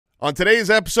On today's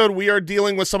episode, we are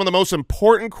dealing with some of the most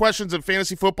important questions in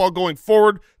fantasy football going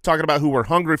forward, talking about who we're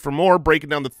hungry for more, breaking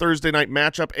down the Thursday night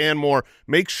matchup, and more.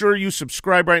 Make sure you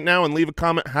subscribe right now and leave a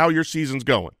comment how your season's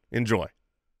going. Enjoy.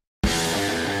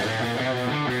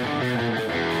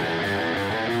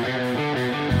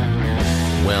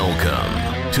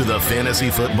 Welcome to the Fantasy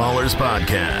Footballers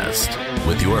Podcast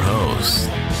with your hosts,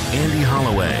 Andy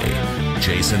Holloway,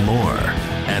 Jason Moore,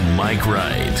 and Mike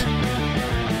Wright.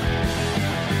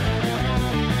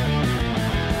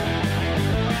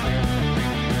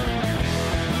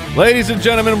 Ladies and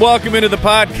gentlemen, welcome into the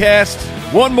podcast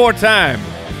one more time.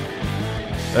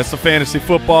 That's the Fantasy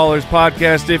Footballers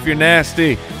Podcast, if you're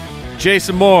nasty.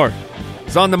 Jason Moore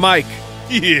is on the mic.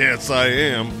 Yes, I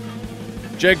am.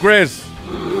 Jay Grizz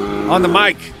on the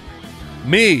mic.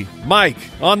 Me, Mike,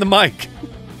 on the mic.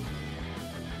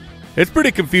 It's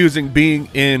pretty confusing being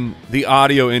in the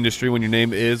audio industry when your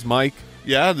name is Mike.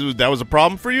 Yeah, that was a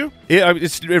problem for you?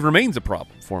 It remains a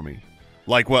problem for me.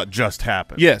 Like what just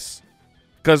happened? Yes.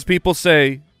 Because people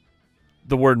say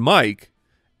the word Mike,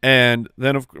 and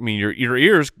then your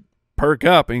ears perk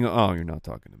up, and you go, "Oh, you're not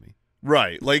talking to me."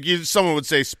 Right, like someone would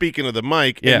say, "Speaking of the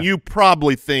mic," and you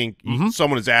probably think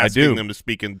someone is asking them to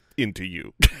speak into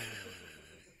you.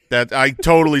 That I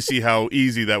totally see how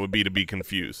easy that would be to be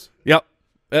confused. Yep,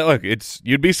 look,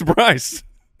 you'd be surprised.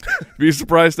 Be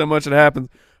surprised how much it happens.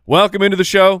 Welcome into the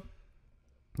show,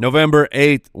 November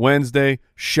 8th, Wednesday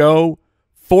show.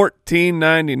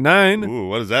 $14.99. Ooh,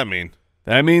 what does that mean?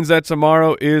 That means that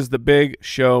tomorrow is the big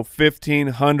show,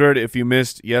 1,500. If you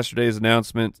missed yesterday's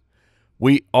announcement,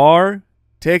 we are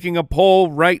taking a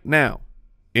poll right now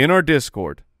in our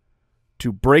Discord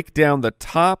to break down the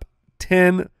top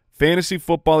 10 fantasy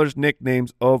footballers'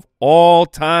 nicknames of all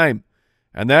time.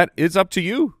 And that is up to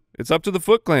you. It's up to the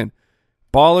Foot Clan.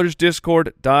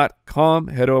 ballersdiscord.com.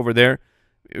 Head over there.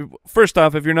 First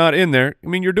off, if you're not in there,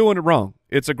 you're doing it wrong.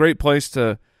 It's a great place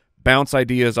to bounce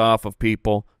ideas off of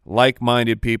people,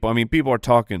 like-minded people. People are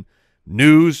talking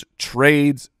news,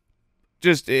 trades.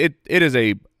 Just it is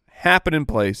a happening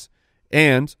place,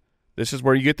 and this is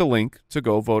where you get the link to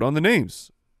go vote on the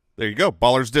names. There you go,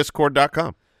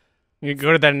 ballersdiscord.com. You can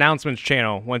go to that announcements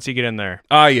channel once you get in there.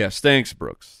 Ah, yes. Thanks,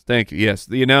 Brooks. Thank you. Yes,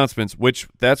 the announcements,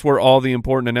 that's where all the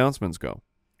important announcements go.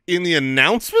 In the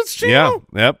announcements channel?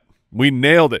 Yeah, yep. We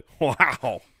nailed it.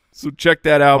 Wow. So check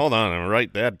that out. Hold on, I'm gonna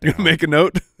write that down. Make a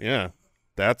note. Yeah,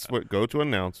 that's what. Go to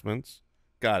announcements.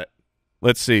 Got it.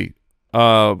 Let's see.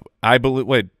 I believe.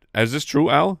 Wait, is this true,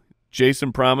 Al?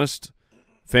 Jason promised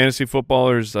Fantasy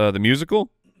Footballers the musical.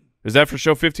 Is that for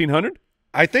show 1,500?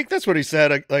 I think that's what he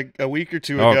said like a week or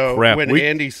two ago crap. when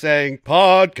Andy sang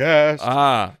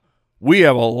podcast. We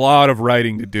have a lot of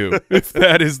writing to do. If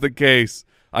that is the case.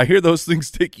 I hear those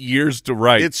things take years to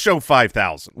write. It's show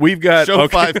 5,000. We've got show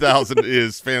 5,000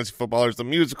 is Fantasy Footballers the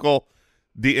musical.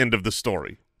 The end of the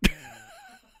story.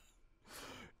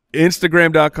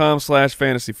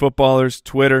 Instagram.com/fantasyfootballers,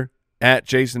 Twitter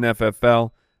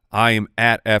 @JasonFFL. I am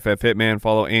 @FFHitman.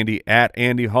 Follow Andy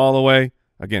 @Andy Holloway.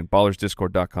 Again,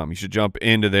 ballersdiscord.com. You should jump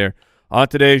into there. On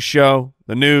today's show,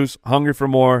 the news, hungry for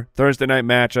more, Thursday night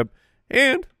matchup,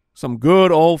 and some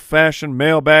good old-fashioned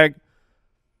mailbag.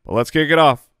 But let's kick it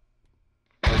off.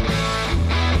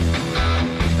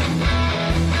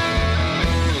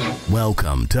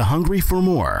 Welcome to Hungry for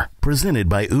More, presented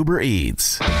by Uber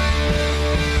Eats.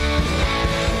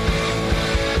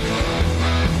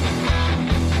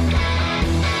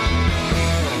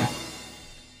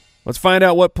 Let's find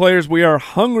out what players we are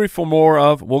hungry for more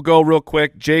of. We'll go real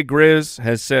quick. Jay Grizz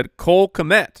has said Cole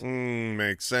Kmet.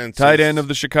 Makes sense. Tight end of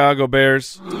the Chicago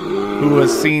Bears, who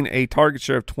has seen a target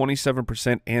share of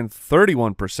 27% and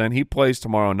 31%. He plays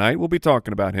tomorrow night. We'll be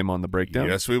talking about him on the breakdown.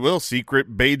 Yes, we will.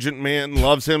 Secret Bajent man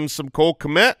loves him some Cole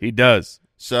Kmet. He does.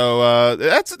 So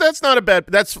that's not a bad –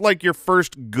 that's like your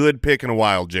first good pick in a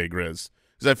while, Jay Grizz.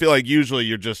 Because I feel like usually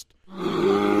you're just –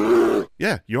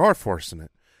 yeah, you are forcing it.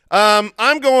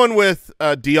 I'm going with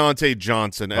Diontae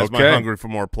Johnson as my hungry for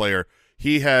more player.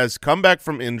 He has come back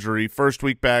from injury. First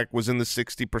week back was in the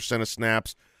 60% of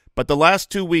snaps. But the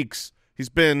last 2 weeks, he's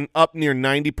been up near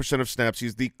 90% of snaps.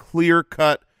 He's the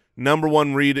clear-cut number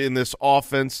one read in this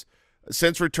offense.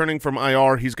 Since returning from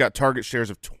IR, he's got target shares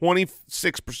of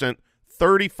 26%,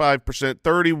 35%,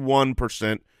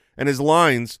 31%. And his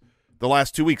lines the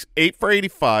last 2 weeks, 8 for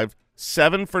 85,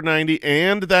 7 for 90,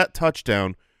 and that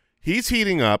touchdown. He's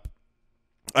heating up.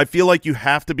 I feel like you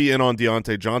have to be in on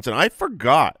Diontae Johnson. I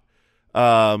forgot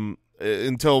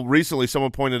until recently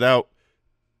someone pointed out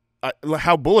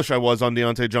how bullish I was on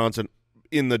Diontae Johnson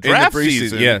in the draft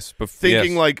season. Yes.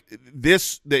 Thinking like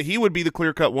this, that he would be the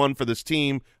clear-cut one for this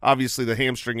team. Obviously the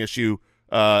hamstring issue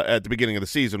at the beginning of the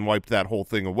season, wiped that whole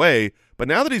thing away. But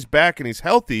now that he's back and he's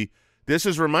healthy, this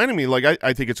is reminding me, like,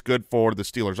 I think it's good for the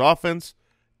Steelers' offense,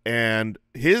 and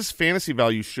his fantasy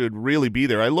value should really be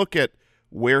there. I look at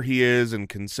where he is in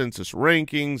consensus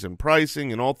rankings and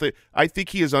pricing and all things. I think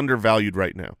he is undervalued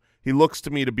right now. He looks to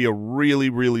me to be a really,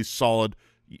 really solid,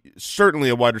 certainly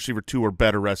a wide receiver 2 or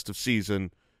better rest of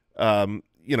season.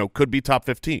 Could be top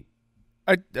 15.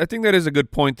 I think that is a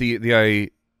good point. The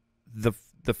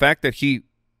fact that he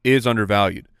is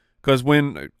undervalued, because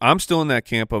when I'm still in that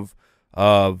camp of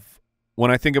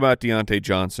when I think about Diontae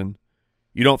Johnson,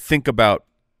 you don't think about,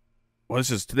 well,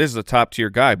 this is a top tier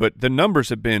guy, but the numbers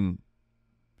have been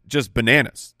just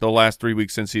bananas the last 3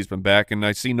 weeks since he's been back, and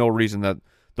I see no reason that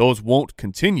those won't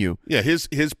continue. Yeah, his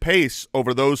pace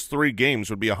over those 3 games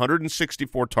would be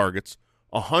 164 targets,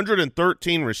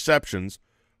 113 receptions,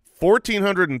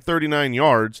 1,439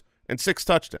 yards, and 6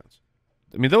 touchdowns.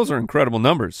 I mean, those are incredible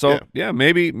numbers. So, yeah,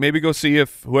 maybe go see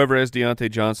if whoever has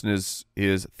Diontae Johnson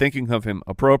is thinking of him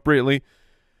appropriately.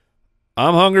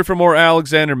 I'm hungry for more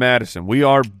Alexander Mattison. We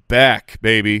are back,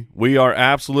 baby. We are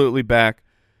absolutely back.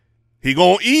 He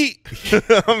gonna eat.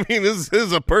 I mean, this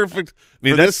is a perfect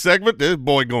for this segment. This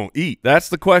boy gonna eat. That's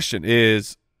the question: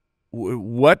 is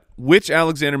which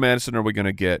Alexander Mattison are we going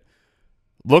to get?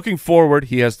 Looking forward,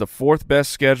 he has the 4th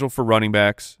best schedule for running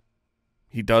backs.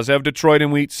 He does have Detroit in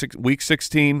week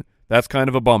 16. That's kind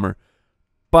of a bummer.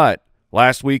 But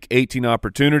last week, 18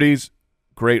 opportunities,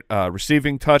 great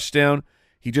receiving touchdown.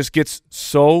 He just gets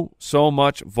so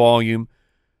much volume.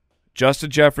 Justin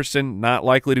Jefferson, not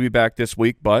likely to be back this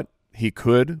week, but he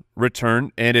could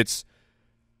return. And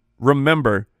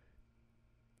remember,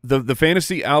 the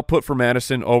fantasy output for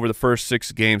Mattison over the first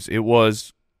 6 games, it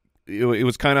was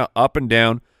kind of up and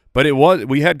down, but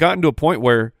we had gotten to a point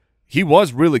where he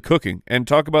was really cooking. And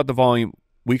talk about the volume,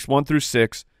 weeks 1 through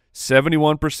 6,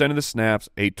 71% of the snaps,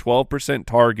 a 12%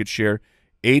 target share,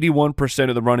 81%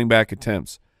 of the running back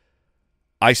attempts.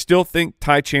 I still think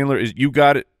Ty Chandler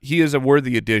he is a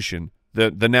worthy addition.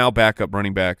 The now backup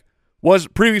running back was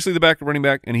previously the backup running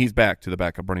back, and he's back to the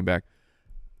backup running back.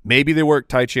 Maybe they work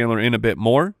Ty Chandler in a bit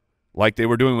more, like they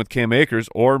were doing with Cam Akers,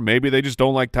 or maybe they just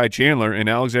don't like Ty Chandler, and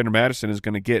Alexander Mattison is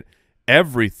going to get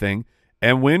everything.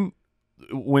 And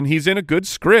when he's in a good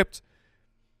script,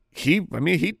 he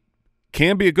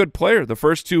can be a good player. The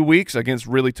first 2 weeks against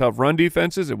really tough run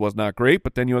defenses, it was not great,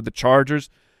 but then you had the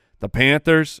Chargers, the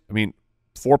Panthers,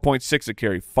 4.6 a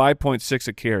carry, 5.6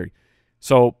 a carry.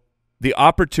 So the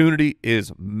opportunity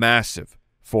is massive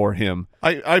for him.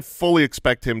 I fully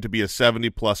expect him to be a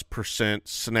 70+%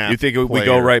 snap. You think player. We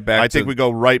go right back? I think we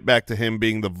go right back to him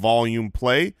being the volume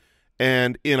play.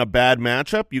 And in a bad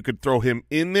matchup, you could throw him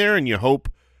in there, and you hope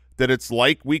that it's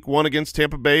like Week 1 against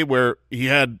Tampa Bay, where he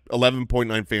had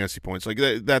 11.9 fantasy points. Like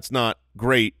that's not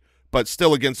great, but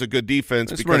still against a good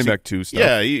defense. It's running back 2 stuff.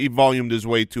 Yeah, he volumed his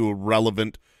way to a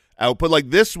relevant output.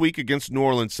 Like this week against New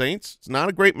Orleans Saints, it's not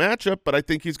a great matchup, but I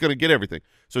think he's going to get everything.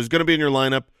 So he's going to be in your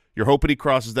lineup. You're hoping he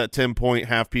crosses that 10-point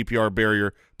half PPR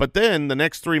barrier. But then the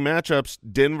next 3 matchups,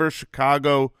 Denver,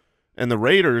 Chicago, and the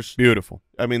Raiders. Beautiful.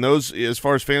 I mean, those, as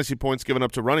far as fantasy points given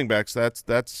up to running backs, that's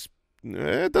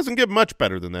it doesn't get much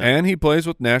better than that. And he plays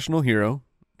with national hero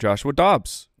Joshua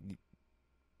Dobbs.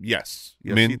 Yes,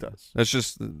 he does.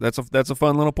 That's a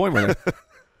fun little point right there.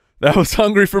 That was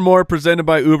Hungry for More, presented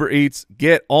by Uber Eats.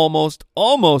 Get almost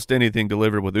anything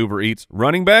delivered with Uber Eats.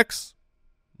 Running backs?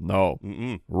 No.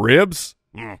 Ribs?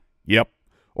 Yep.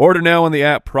 Order now on the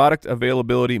app. Product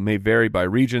availability may vary by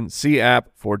region. See app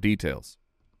for details.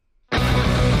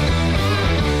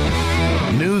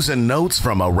 News and notes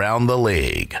from around the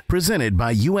league. Presented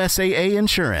by USAA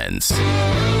Insurance.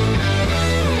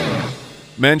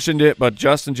 Mentioned it, but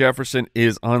Justin Jefferson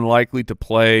is unlikely to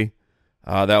play.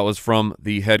 That was from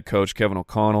the head coach, Kevin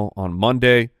O'Connell, on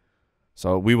Monday.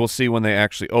 So we will see when they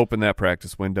actually open that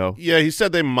practice window. Yeah, he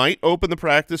said they might open the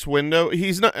practice window.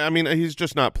 He's not. I mean, he's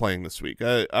just not playing this week.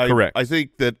 Correct. I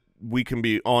think that we can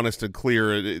be honest and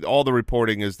clear. All the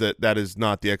reporting is that is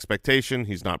not the expectation.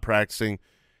 He's not practicing.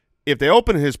 If they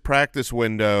open his practice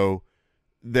window,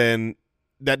 then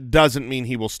that doesn't mean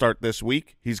he will start this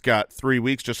week. He's got 3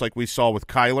 weeks, just like we saw with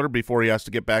Kyler, before he has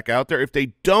to get back out there. If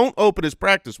they don't open his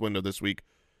practice window this week,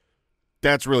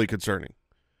 that's really concerning,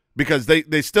 because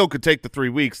they still could take the 3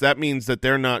 weeks. That means that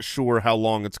they're not sure how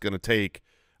long it's going to take.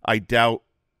 I doubt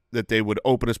that they would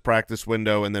open his practice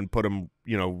window and then put him,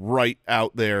 right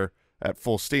out there at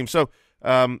full steam. So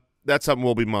that's something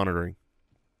we'll be monitoring.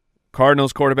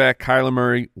 Cardinals quarterback Kyler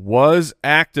Murray was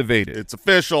activated. It's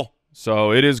official.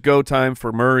 So it is go time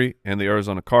for Murray and the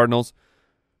Arizona Cardinals.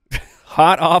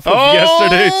 Hot off of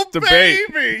yesterday's debate.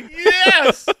 Baby,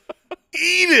 yes.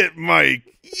 Eat it, Mike.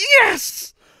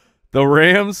 Yes. The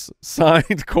Rams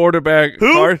signed quarterback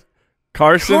Who?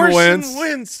 Carson Wentz.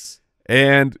 Wentz.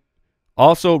 And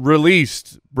also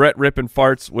released Brett Rippin'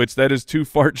 Farts, which that is 2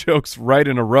 fart jokes right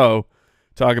in a row.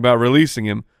 Talk about releasing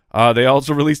him. They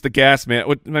also released the Gas Man.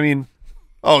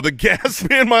 The Gas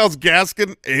Man, Myles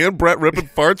Gaskin, and Brett Rippin'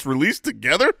 Farts released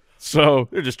together? So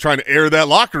they're just trying to air that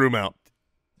locker room out.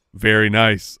 Very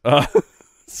nice. Okay,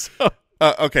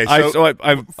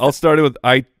 I'll start it with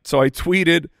I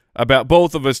tweeted about,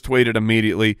 both of us tweeted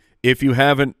immediately. If you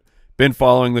haven't been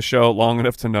following the show long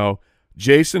enough to know,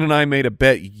 Jason and I made a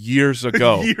bet years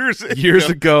ago. years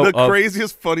ago. The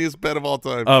craziest, funniest bet of all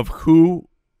time. Of who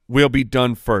will be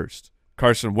done first,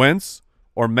 Carson Wentz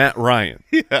or Matt Ryan.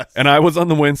 Yes. And I was on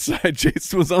the Wentz side.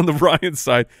 Jason was on the Ryan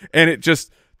side. And it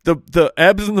just, the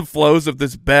ebbs and the flows of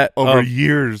this bet over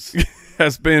years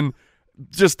has been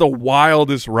just the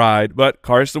wildest ride. But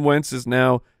Carson Wentz is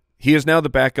now the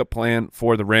backup plan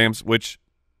for the Rams, which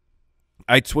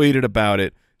I tweeted about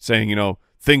it saying,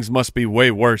 things must be way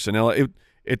worse in LA.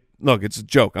 Look, it's a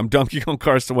joke. I'm dunking on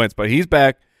Carson Wentz, but he's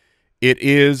back.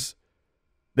 This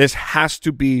has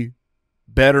to be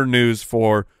better news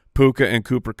for Puka and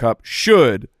Cooper Kupp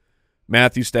should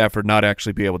Matthew Stafford not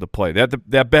actually be able to play.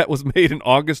 That bet was made in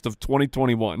August of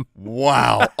 2021.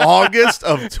 Wow. August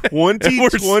of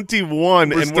 2021.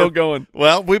 We're still going.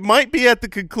 Well, we might be at the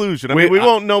conclusion. We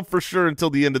won't know for sure until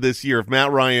the end of this year if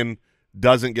Matt Ryan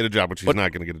doesn't get a job, which he's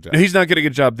not going to get a job. He's not going to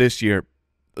get a job this year.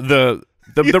 The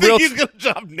you real think he's going to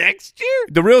job next year?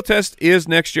 The real test is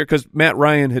next year, because Matt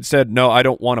Ryan had said, no, I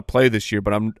don't want to play this year,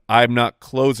 but I'm not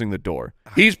closing the door.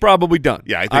 He's probably done.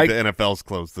 Yeah, I think the NFL's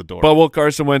closed the door. But will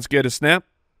Carson Wentz get a snap?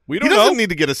 We don't know. He doesn't need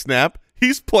to get a snap.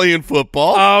 He's playing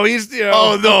football. Oh, he's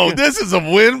oh no, this is a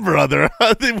win, brother.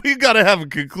 I think we've got to have a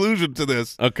conclusion to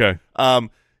this. Okay.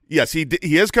 Yes, he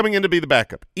is coming in to be the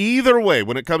backup. Either way,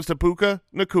 when it comes to Puka,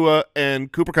 Nacua,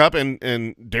 and Cooper Kupp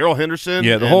and Darrell Henderson,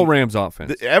 the whole Rams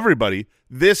offense, everybody,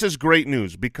 this is great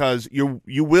news because you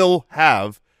will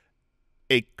have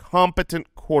a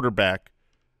competent quarterback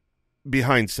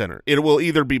behind center. It will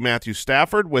either be Matthew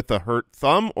Stafford with a hurt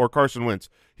thumb or Carson Wentz.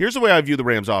 Here's the way I view the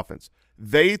Rams offense.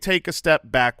 They take a step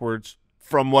backwards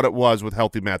from what it was with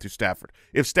healthy Matthew Stafford.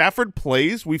 If Stafford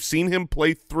plays, we've seen him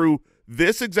play through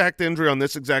this exact injury on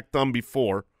this exact thumb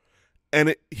before,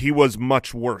 and he was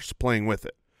much worse playing with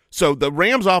it. So the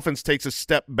Rams offense takes a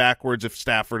step backwards if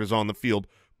Stafford is on the field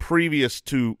previous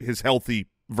to his healthy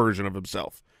version of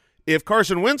himself. If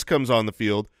Carson Wentz comes on the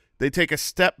field, they take a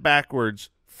step backwards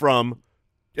from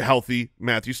healthy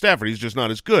Matthew Stafford. He's just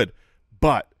not as good.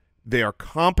 But they are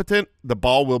competent. The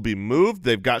ball will be moved.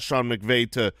 They've got Sean McVay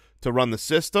to run the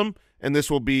system, and this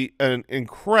will be an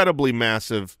incredibly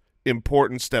massive,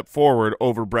 important step forward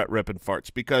over Brett Rippin'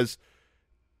 Farts, because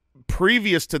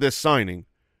previous to this signing,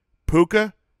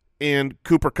 Puka and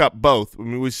Cooper Kupp both, I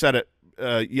mean, we said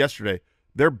it yesterday,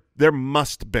 they're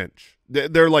must bench.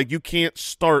 They're like, you can't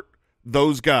start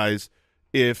those guys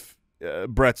if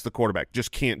Brett's the quarterback.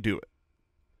 Just can't do it.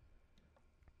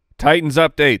 Titans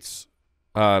updates.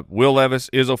 Will Levis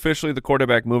is officially the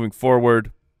quarterback moving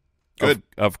forward. Good.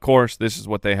 Of course, this is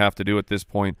what they have to do at this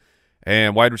point.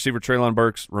 And wide receiver Treylon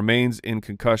Burks remains in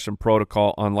concussion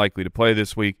protocol, unlikely to play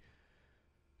this week.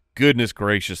 Goodness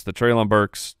gracious, the Treylon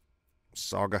Burks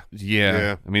saga.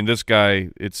 Yeah. I mean, this guy,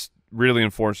 it's really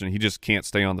unfortunate. He just can't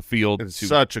stay on the field. It's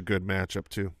such a good matchup,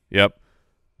 too. Yep.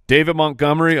 David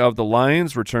Montgomery of the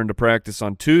Lions returned to practice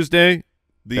on Tuesday.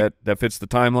 That fits the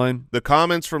timeline. The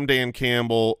comments from Dan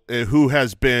Campbell, who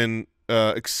has been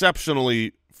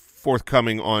exceptionally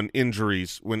forthcoming on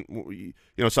injuries. When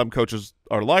some coaches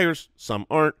are liars, some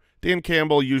aren't. Dan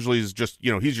Campbell usually is just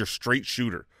he's your straight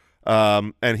shooter,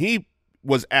 and he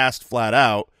was asked flat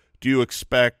out, "Do you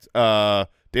expect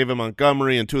David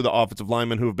Montgomery and two of the offensive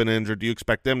linemen who have been injured? Do you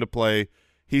expect them to play?"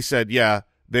 He said, "Yeah,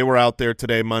 they were out there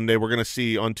today, Monday. We're going to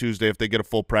see on Tuesday if they get a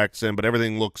full practice in, but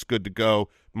everything looks good to go.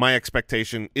 My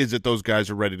expectation is that those guys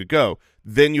are ready to go."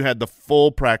 Then you had the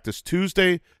full practice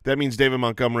Tuesday. That means David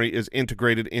Montgomery is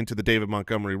integrated into the David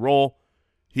Montgomery role.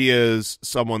 He is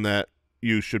someone that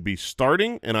you should be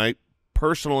starting, and I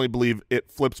personally believe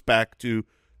it flips back to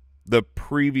the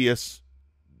previous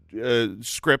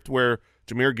script where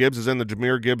Jahmyr Gibbs is in the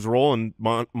Jahmyr Gibbs role and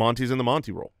Monty's in the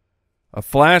Monty role. A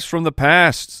flash from the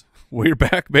past. We're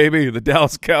back, baby. The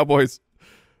Dallas Cowboys.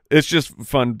 It's just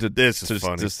fun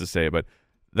to say, but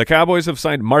the Cowboys have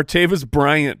signed Martavis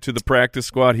Bryant to the practice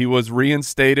squad. He was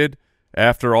reinstated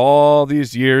after all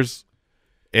these years,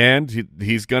 and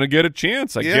he's going to get a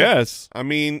chance, I guess. I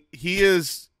mean, he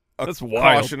is a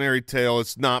wild. Cautionary tale.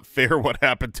 It's not fair what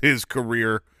happened to his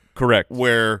career. Correct.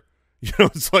 Where,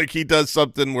 It's like he does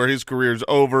something where his career's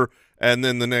over, and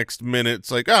then the next minute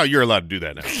it's like, oh, you're allowed to do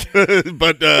that now.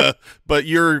 but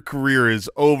your career is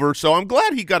over. So I'm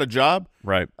glad he got a job.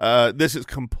 Right. This is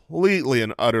completely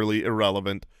and utterly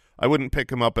irrelevant. I wouldn't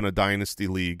pick him up in a dynasty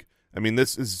league. I mean,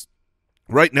 this is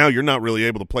right now you're not really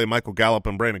able to play Michael Gallup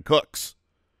and Brandon Cooks.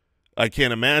 I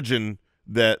can't imagine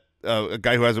that a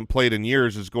guy who hasn't played in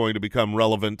years is going to become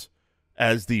relevant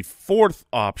as the fourth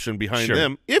option behind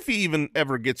them, if he even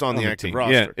ever gets on the active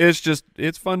roster. Yeah,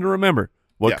 it's fun to remember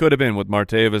what could have been with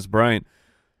Martavis Bryant.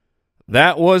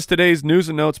 That was today's news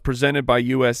and notes presented by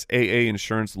USAA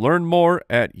Insurance. Learn more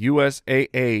at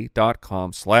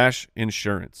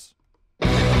usaa.com/insurance.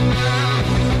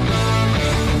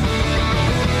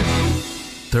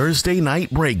 Thursday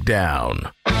Night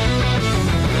Breakdown.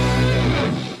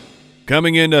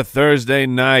 Coming into Thursday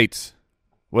night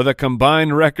with a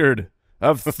combined record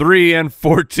of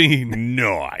 3-14.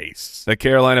 Nice. The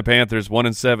Carolina Panthers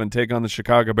 1-7 take on the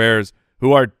Chicago Bears,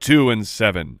 who are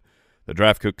 2-7. The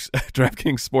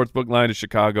DraftKings Sportsbook line is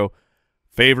Chicago,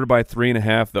 favored by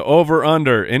 3.5. The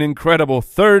over/under, an incredible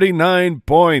 39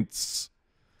 points.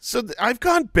 So I've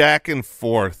gone back and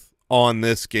forth on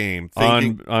this game,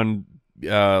 thinking on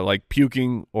like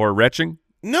puking or retching.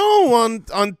 No, on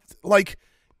like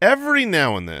every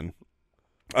now and then,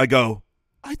 I go,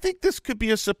 I think this could be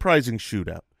a surprising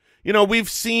shootout. We've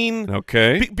seen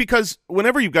because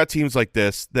whenever you've got teams like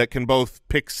this that can both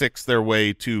pick six their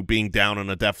way to being down in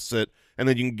a deficit, and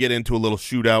then you can get into a little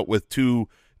shootout with two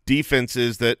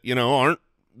defenses that aren't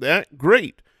that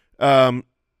great. But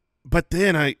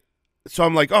then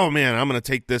I'm like, oh man, I'm going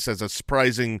to take this as a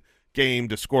surprising game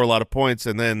to score a lot of points,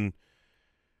 and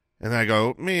I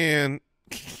go, man,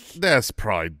 that's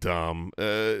probably dumb.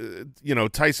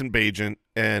 Tyson Bagent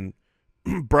and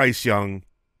Bryce Young,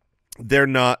 they're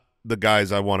not the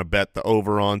guys I want to bet the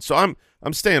over on. So I'm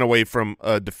staying away from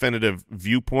a definitive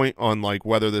viewpoint on like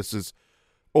whether this is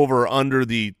over or under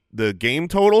the game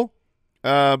total.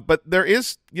 But there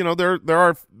is, there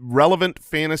are relevant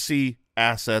fantasy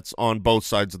assets on both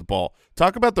sides of the ball.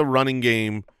 Talk about the running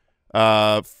game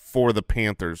for the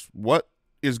Panthers. What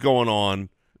is going on?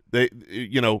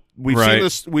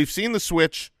 We've seen the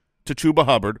switch to Chuba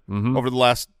Hubbard over the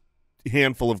last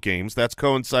handful of games. That's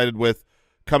coincided with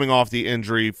coming off the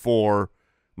injury for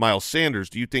Miles Sanders.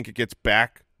 Do you think it gets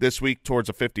back this week towards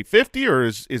a 50-50, or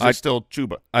is it still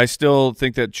Chuba? I still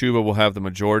think that Chuba will have the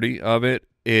majority of it.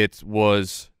 It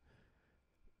was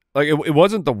like it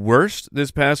wasn't the worst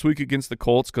this past week against the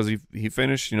Colts because he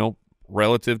finished,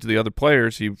 relative to the other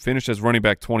players, he finished as running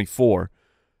back 24.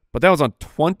 But that was on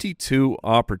 22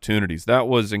 opportunities. That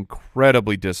was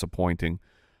incredibly disappointing.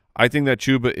 I think that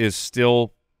Chuba is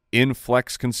still in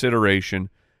flex consideration,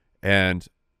 and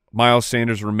Miles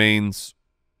Sanders remains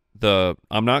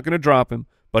I'm not going to drop him,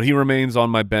 but he remains on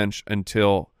my bench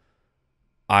until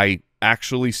I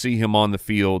actually see him on the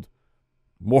field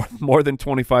more than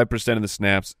 25% of the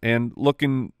snaps and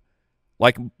looking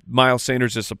like Miles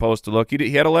Sanders is supposed to look.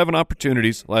 He had 11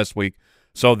 opportunities last week,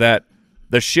 so that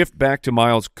the shift back to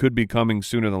Miles could be coming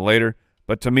sooner than later.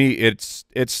 But to me, it's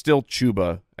still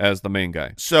Chuba as the main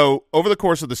guy. So over the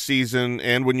course of the season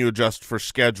and when you adjust for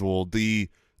schedule, the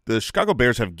Chicago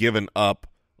Bears have given up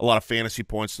a lot of fantasy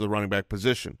points to the running back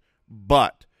position.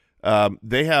 But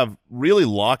they have really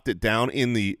locked it down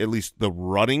in at least the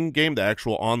running game, the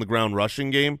actual on-the-ground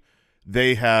rushing game.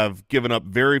 They have given up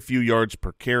very few yards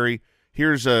per carry.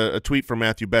 Here's a tweet from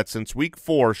Matthew Betts. Since week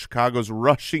 4, Chicago's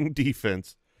rushing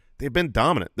defense, they've been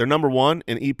dominant. They're number 1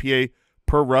 in EPA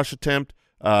per rush attempt,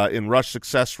 in rush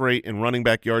success rate, and running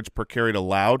back yards per carry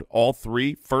allowed, all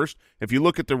three first. If you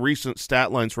look at the recent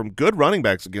stat lines from good running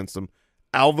backs against them,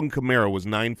 Alvin Kamara was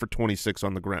 9 for 26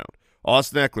 on the ground.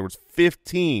 Austin Eckler was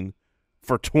 15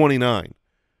 for 29.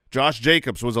 Josh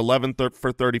Jacobs was 11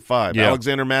 for 35. Yeah.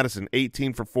 Alexander Mattison,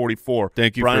 18 for 44.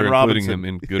 Thank you Brian for Robinson,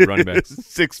 including him in good running backs.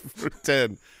 6 for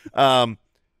 10.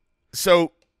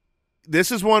 So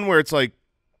this is one where it's like,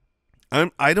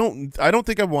 I don't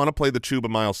think I want to play the Chuba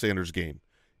Miles Sanders game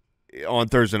on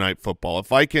Thursday Night Football.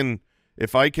 If I can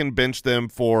bench them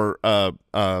for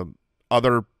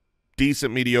other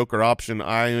decent mediocre option,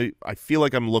 I feel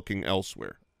like I'm looking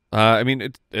elsewhere. I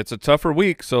mean, it's a tougher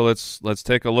week, so let's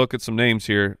take a look at some names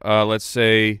here. Let's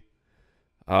say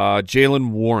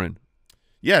Jaylen Warren.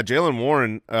 Yeah, Jaylen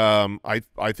Warren, I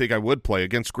think I would play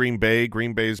against Green Bay.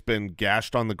 Green Bay's been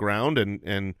gashed on the ground,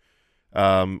 and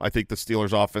I think the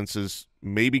Steelers' offense is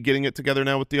maybe getting it together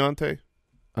now with Diontae.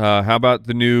 How about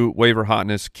the new waiver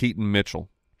hotness, Keaton Mitchell?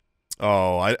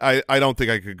 Oh, I don't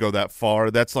think I could go that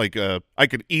far. That's like I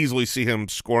could easily see him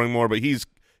scoring more, but he's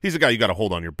a guy you got to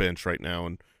hold on your bench right now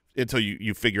and until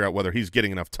you figure out whether he's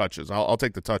getting enough touches. I'll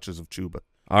take the touches of Chuba.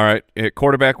 All right.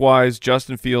 Quarterback-wise,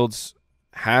 Justin Fields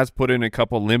has put in a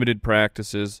couple limited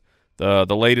practices. The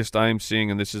latest I'm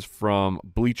seeing, and this is from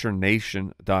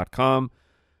BleacherNation.com,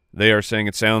 they are saying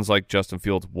it sounds like Justin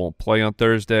Fields won't play on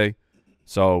Thursday.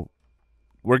 So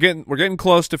we're getting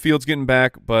close to Fields getting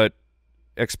back, but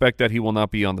expect that he will not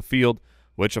be on the field,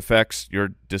 which affects your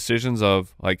decisions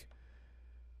of like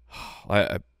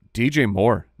DJ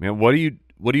Moore. Man, what do you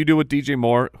do with DJ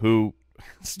Moore, who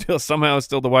somehow is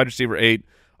still the wide receiver 8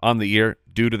 on the year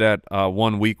due to that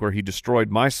 1 week where he destroyed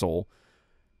my soul?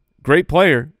 Great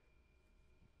player,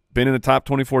 been in the top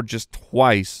 24 just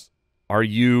twice. Are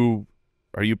you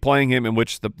playing him? In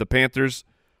which the Panthers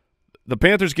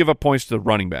give up points to the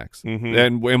running backs,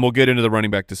 and we'll get into the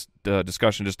running back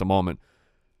discussion in just a moment.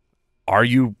 Are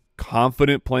you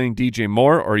confident playing DJ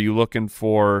Moore, or are you looking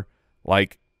for,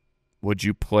 like, would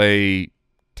you play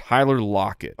Tyler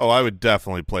Lockett? Oh, I would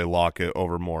definitely play Lockett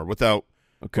over Moore without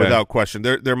question.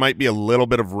 There might be a little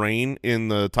bit of rain in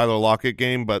the Tyler Lockett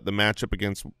game, but the matchup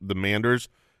against the Manders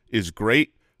is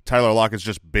great. Tyler Lockett's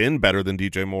just been better than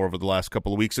DJ Moore over the last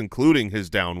couple of weeks, including his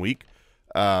down week.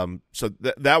 So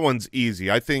that one's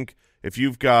easy. I think if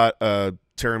you've got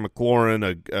Terry McLaurin,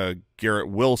 a Garrett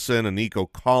Wilson, a Nico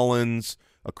Collins,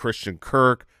 a Christian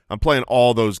Kirk, I'm playing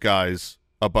all those guys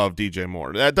above DJ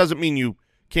Moore. That doesn't mean you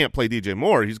can't play DJ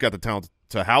Moore. He's got the talent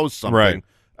to house something. Right.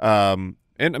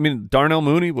 And, I mean, Darnell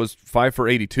Mooney was 5 for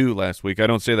 82 last week. I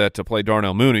don't say that to play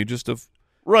Darnell Mooney, just to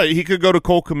right. He could go to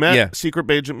Cole Kmet. Yeah. Secret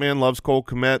Agent Man loves Cole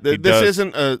Kmet.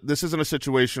 This isn't a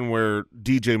situation where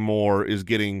DJ Moore is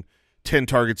getting 10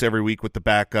 targets every week with the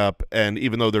backup, and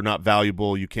even though they're not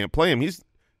valuable, you can't play him.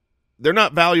 They're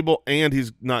not valuable, and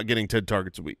he's not getting 10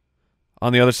 targets a week.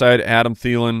 On the other side, Adam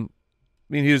Thielen, I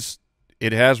mean,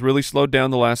 it has really slowed down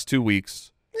the last 2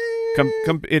 weeks.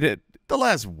 The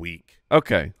last week.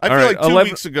 Okay. I feel like 2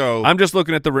 weeks ago. I'm just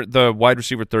looking at the wide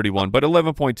receiver 31, but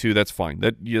 11.2, that's fine.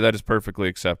 That is perfectly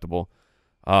acceptable.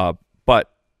 But, I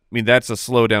mean, that's a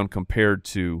slowdown compared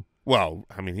to. Well,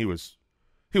 I mean, he was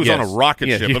on a rocket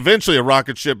ship. Eventually, a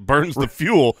rocket ship burns the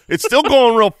fuel. It's still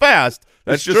going real fast.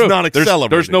 That's just true. not accelerating.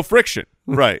 There's no friction.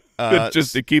 Right.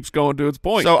 It keeps going to its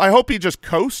point. So I hope he just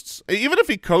coasts. Even if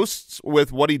he coasts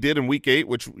with what he did in week 8,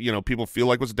 which people feel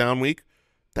like was a down week,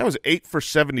 that was 8 for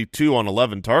 72 on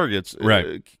 11 targets.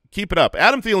 Right. Keep it up.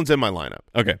 Adam Thielen's in my lineup.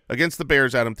 Okay. Against the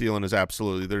Bears, Adam Thielen is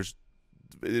absolutely. There's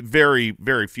very,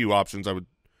 very few options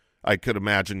I could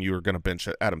imagine you were going to bench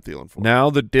Adam Thielen for. Now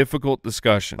the difficult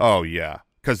discussion. Oh, yeah.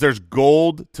 Because there's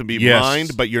gold to be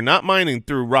mined, but you're not mining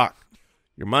through rock.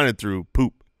 You're mining through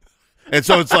poop. And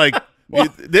so it's like, you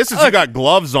got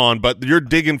gloves on, but you're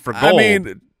digging for gold. I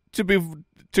mean, to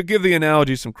give the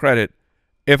analogy some credit,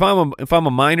 if I'm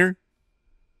a miner,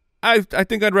 I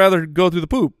think I'd rather go through the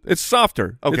poop. It's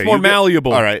softer. Okay, it's more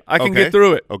malleable. All right. I can get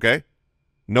through it. Okay.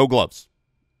 No gloves.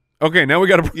 Okay, now we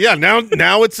got to. Yeah, now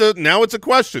it's a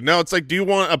question. Now it's like, do you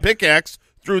want a pickaxe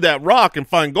through that rock and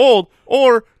find gold,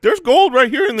 or there's gold right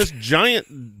here in this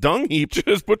giant dung heap?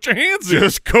 Just put your hands in.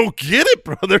 Just go get it,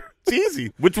 brother. It's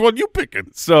easy. Which one you picking?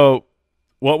 So,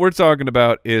 what we're talking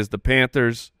about is the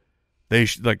Panthers. They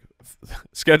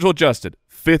schedule adjusted,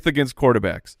 5th against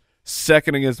quarterbacks,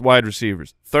 2nd against wide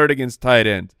receivers, 3rd against tight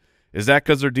ends. Is that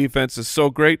because their defense is so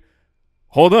great?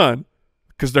 Hold on,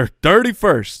 because they're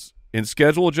 31st in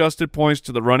schedule adjusted points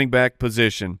to the running back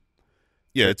position.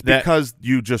 Yeah, it's because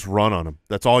you just run on them.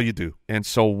 That's all you do. And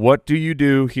so what do you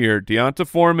do here? D'Onta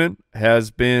Foreman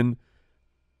has been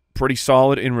pretty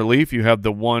solid in relief. You have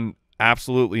the one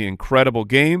absolutely incredible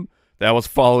game that was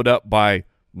followed up by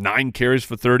 9 carries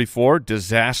for 34,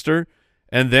 disaster.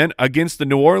 And then against the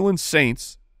New Orleans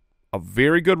Saints, a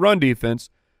very good run defense,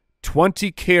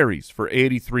 20 carries for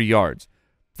 83 yards.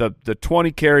 The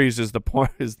 20 carries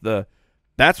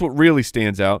that's what really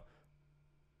stands out.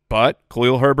 But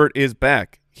Khalil Herbert is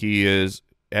back. He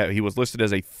was listed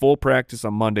as a full practice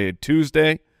on Monday and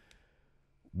Tuesday.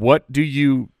 What do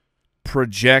you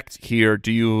project here?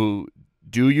 Do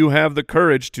you have the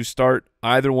courage to start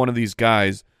either one of these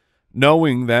guys,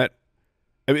 knowing that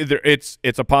it's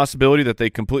a possibility that they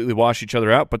completely wash each other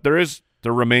out, but there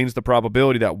remains the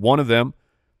probability that one of them,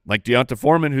 like D'Onta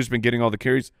Foreman, who's been getting all the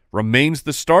carries, remains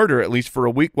the starter at least for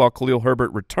a week while Khalil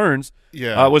Herbert returns.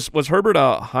 Yeah. Was Herbert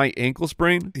a high ankle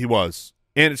sprain? He was.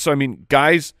 And so, I mean,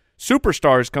 guys,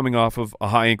 superstars coming off of a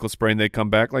high ankle sprain, they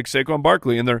come back like Saquon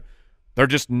Barkley, and they're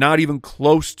just not even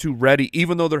close to ready,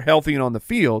 even though they're healthy and on the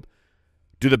field.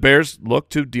 Do the Bears look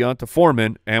to D'Onta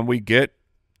Foreman, and we get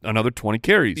another 20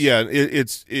 carries? Yeah,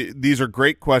 these are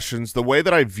great questions. The way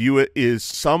that I view it is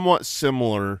somewhat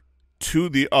similar to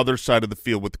the other side of the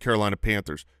field with the Carolina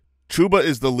Panthers. Chuba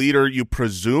is the leader you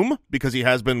presume because he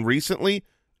has been recently,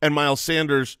 and Miles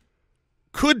Sanders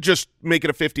could just make it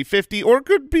a 50-50 or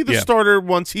could be the starter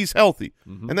once he's healthy.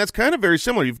 And that's kind of very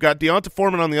similar. You've got D'Onta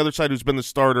Foreman on the other side who's been the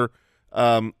starter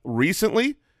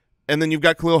recently, and then you've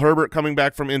got Khalil Herbert coming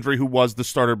back from injury who was the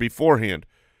starter beforehand.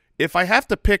 If I have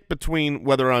to pick between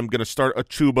whether I'm going to start a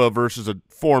Chuba versus a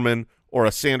Foreman or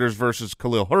a Sanders versus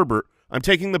Khalil Herbert, I'm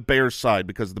taking the Bears side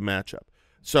because of the matchup.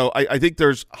 So I think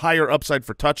there's higher upside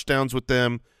for touchdowns with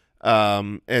them,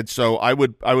 and so I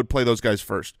would play those guys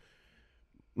first.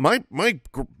 My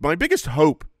biggest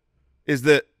hope is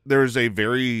that there's a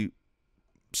very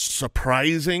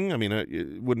surprising. I mean,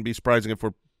 it wouldn't be surprising if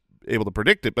we're able to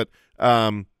predict it, but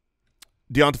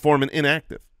D'Onta Foreman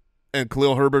inactive, and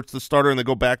Khalil Herbert's the starter, and they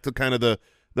go back to kind of the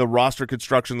roster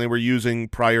construction they were using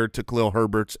prior to Khalil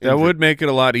Herbert's injury. That would make it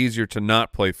a lot easier to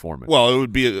not play Foreman. Well, it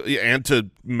would be, and to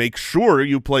make sure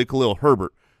you play Khalil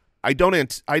Herbert. I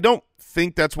don't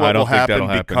think that's what will happen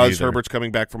because Herbert's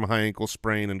coming back from a high ankle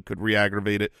sprain and could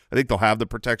re-aggravate it. I think they'll have the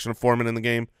protection of Foreman in the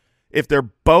game. If they're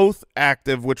both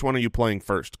active, which one are you playing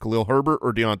first, Khalil Herbert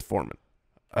or D'Onta Foreman?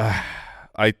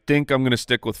 I think I'm going to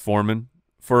stick with Foreman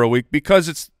for a week because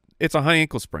it's a high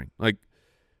ankle sprain. Like,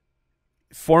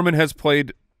 Foreman has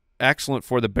played excellent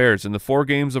for the Bears in the 4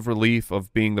 games of relief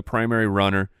of being the primary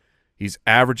runner. He's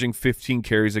averaging 15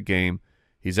 carries a game.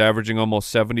 He's averaging almost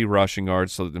 70 rushing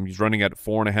yards, so he's running at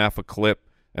 4.5 a clip,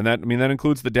 and that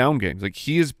includes the down games. Like,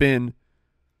 he's been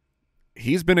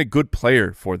a good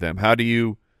player for them. How do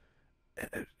you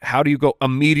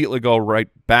immediately go right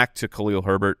back to Khalil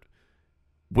Herbert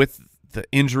with the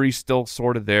injury still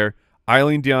sort of there? I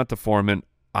lean D'Onta Foreman.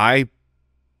 I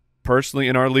personally,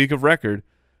 in our league of record,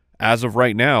 as of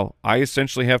right now, I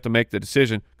essentially have to make the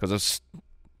decision because of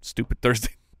stupid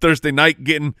Thursday night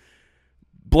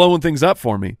blowing things up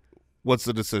for me. What's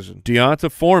the decision?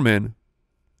 D'Onta Foreman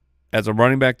as a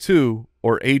running back 2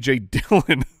 or A.J.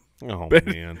 Dillon. Oh,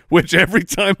 man. Which every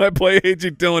time I play A.J.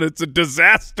 Dillon, it's a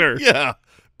disaster. Yeah,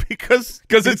 because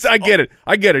it's I get it.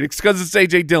 It's because it's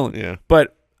A.J. Dillon. Yeah.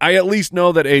 But I at least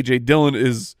know that A.J. Dillon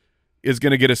is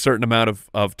going to get a certain amount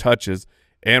of touches.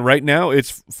 And right now,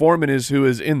 it's Foreman is who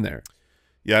is in there.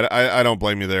 Yeah, I don't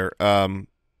blame you there. I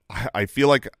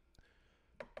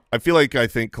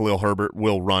think Khalil Herbert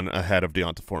will run ahead of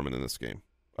D'Onta Foreman in this game.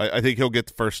 I think he'll get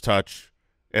the first touch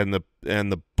and the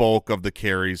bulk of the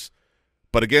carries.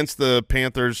 But against the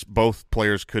Panthers, both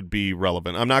players could be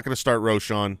relevant. I'm not going to start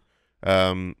Roschon.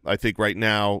 I think right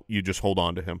now you just hold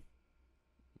on to him.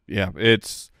 Yeah,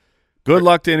 it's good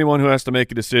luck to anyone who has to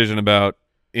make a decision about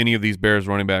any of these Bears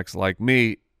running backs like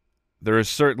me. There is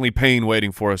certainly pain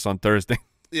waiting for us on Thursday.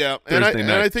 Yeah, and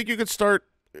I think you could start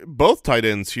both tight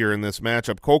ends here in this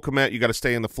matchup. Cole Kmet, you got to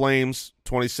stay in the flames.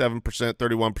 27%,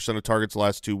 31% of targets the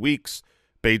last 2 weeks.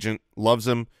 Bajent loves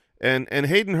him. And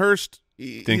Hayden Hurst,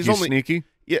 he's sneaky?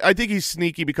 Yeah, I think he's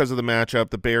sneaky because of the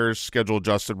matchup. The Bears schedule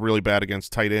adjusted really bad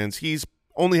against tight ends. He's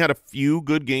only had a few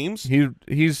good games.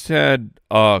 He's had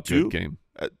a good game.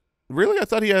 Really? I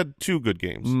thought he had 2 good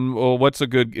games. Well, is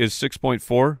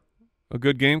 6.4 a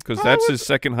good game? Because that's his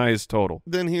second highest total.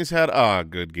 Then he's had a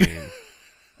good game.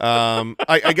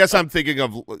 I guess I'm thinking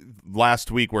of last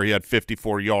week where he had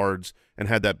 54 yards and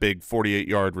had that big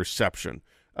 48-yard reception.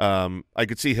 I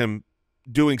could see him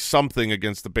doing something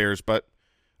against the Bears, but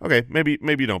okay, maybe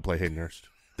you don't play Hayden Hurst.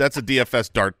 That's a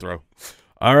DFS dart throw.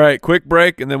 All right, quick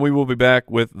break, and then we will be back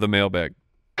with the mailbag.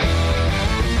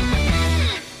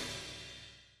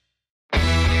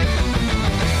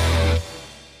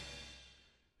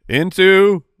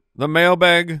 Into the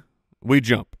mailbag we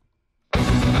jump.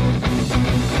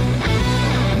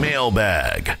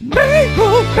 Mailbag.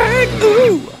 Mailbag,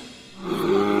 ooh.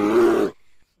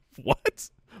 What?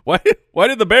 Why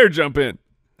did the bear jump in?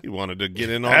 He wanted to get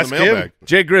in on Ask the mailbag. him.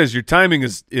 Jay Grizz, your timing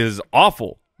is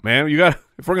awful, man.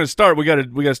 If we're gonna start, we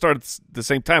gotta start at the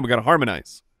same time. We gotta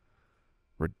harmonize.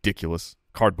 Ridiculous.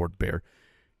 Cardboard bear.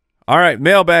 All right,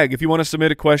 mailbag. If you want to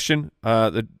submit a question,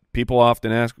 that people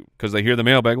often ask because they hear the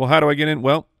mailbag. Well, how do I get in?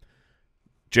 Well,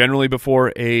 generally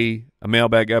before a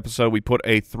mailbag episode, we put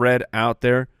a thread out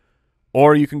there,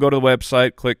 or you can go to the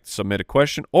website, click submit a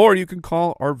question, or you can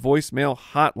call our voicemail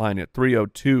hotline at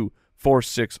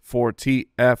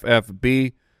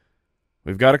 302-464-TFFB.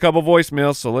 We've got a couple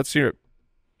voicemails, so let's hear it.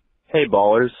 Hey,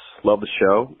 ballers. Love the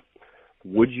show.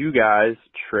 Would you guys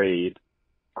trade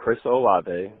Chris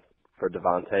Olave for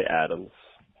Davante Adams?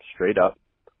 Straight up.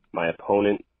 My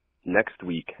opponent next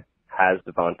week has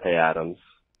Davante Adams.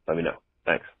 Let me know.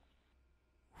 Thanks.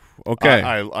 Okay.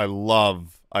 I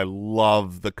love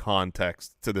the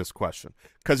context to this question.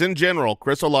 Because in general,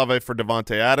 Chris Olave for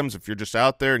Davante Adams, if you're just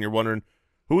out there and you're wondering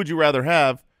who would you rather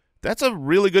have, That's a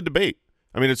really good debate.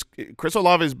 I mean, Chris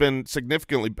Olave has been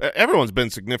everyone's been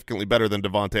significantly better than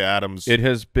Davante Adams. It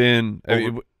has been.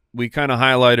 We kind of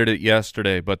highlighted it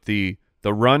yesterday, but the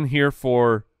run here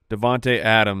for Davante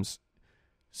Adams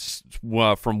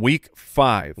from week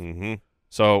 5. Mm-hmm.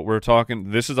 So we're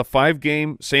talking. This is a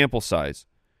 5-game sample size.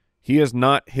 He has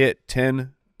not hit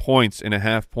 10 points in a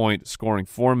half-point scoring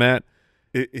format.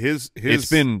 It's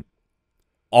been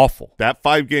awful. That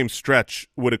 5-game stretch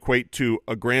would equate to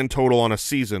a grand total on a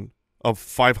season of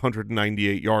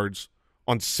 598 yards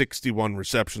on 61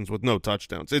 receptions with no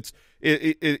touchdowns.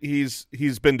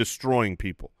 He's been destroying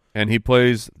people. And he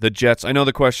plays the Jets. I know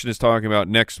the question is talking about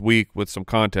next week with some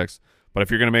context, but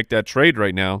if you're going to make that trade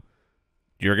right now,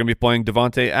 you're going to be playing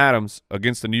Davante Adams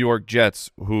against the New York Jets,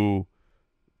 who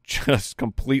just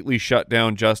completely shut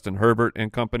down Justin Herbert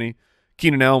and company.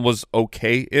 Keenan Allen was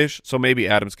okay-ish, so maybe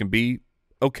Adams can be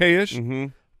okay-ish. Mm-hmm.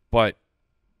 But,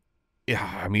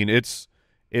 yeah, I mean, it's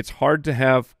hard to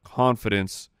have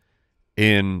confidence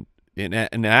in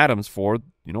Adams for,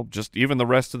 just even the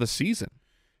rest of the season.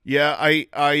 Yeah,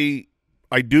 I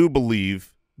do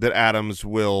believe that Adams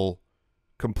will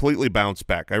completely bounce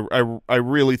back. I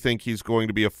really think he's going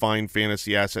to be a fine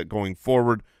fantasy asset going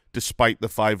forward, despite the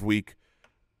 5-week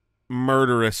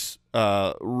murderous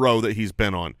row that he's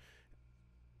been on.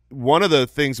 One of the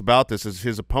things about this is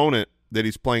his opponent that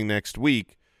he's playing next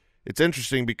week. It's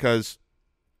interesting because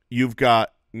you've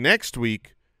got next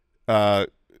week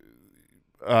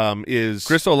is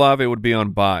Chris Olave would be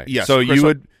on bye. Yes, so you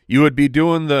would be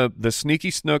doing the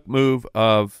sneaky snook move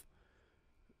of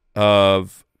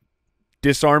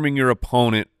disarming your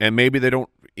opponent, and maybe they don't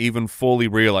even fully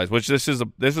realize. Which this is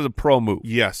a pro move.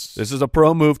 Yes, this is a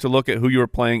pro move to look at who you're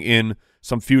playing in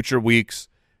some future weeks,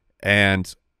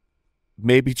 and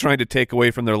maybe trying to take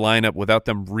away from their lineup without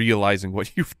them realizing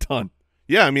what you've done.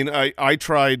 Yeah, I mean, I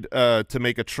tried to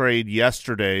make a trade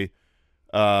yesterday,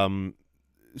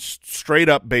 straight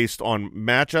up based on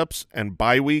matchups and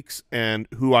bye weeks and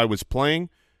who I was playing.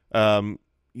 In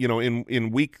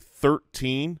week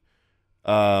 13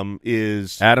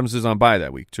 is Adams is on bye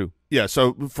that week too. Yeah,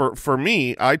 so for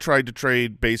me, I tried to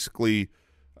trade basically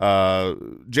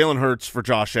Jalen Hurts for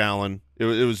Josh Allen. It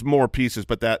was more pieces,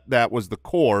 but that was the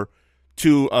core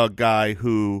to a guy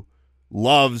who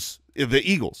loves the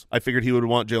Eagles. I figured he would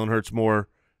want Jalen Hurts more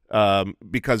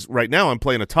because right now I'm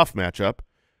playing a tough matchup,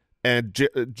 and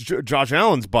Josh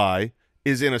Allen's bye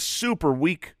is in a super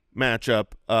weak matchup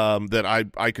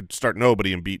that I could start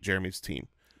nobody and beat Jeremy's team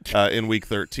in week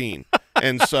 13.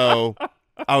 And so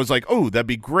I was like, oh, that'd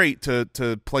be great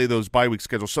to play those bye week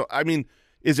schedules. So, I mean,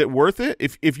 is it worth it?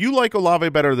 If you like Olave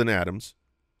better than Adams,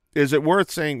 is it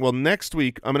worth saying, well, next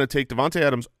week I'm going to take Davante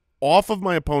Adams off of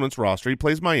my opponent's roster. He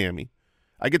plays Miami.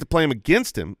 I get to play him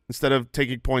against him instead of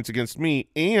taking points against me,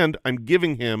 and I'm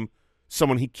giving him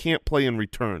someone he can't play in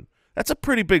return. That's a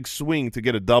pretty big swing to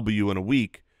get a W in a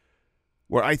week,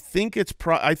 where I think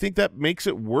I think that makes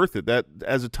it worth it. That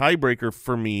as a tiebreaker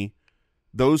for me,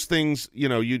 those things,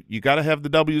 you got to have the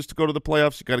W's to go to the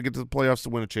playoffs. You got to get to the playoffs to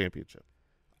win a championship.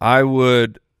 I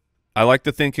like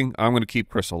the thinking. I'm going to keep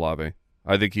Chris Olave.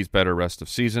 I think he's better rest of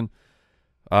season.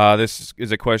 This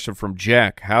is a question from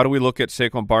Jack. How do we look at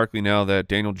Saquon Barkley now that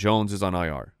Daniel Jones is on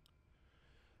IR?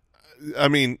 I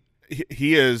mean,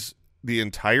 he is the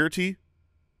entirety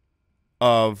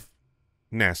of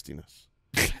nastiness.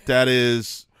 That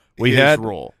is his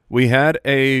role. We had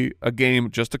a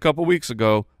game just a couple weeks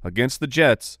ago against the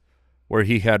Jets where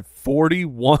he had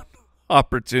 41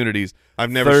 opportunities.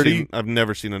 I've never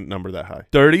seen a number that high.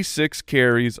 36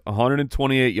 carries,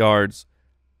 128 yards.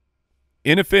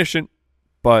 Inefficient,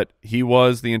 but he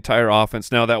was the entire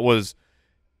offense. Now that was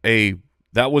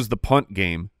the punt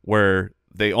game where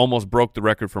they almost broke the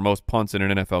record for most punts in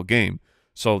an NFL game.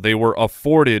 So they were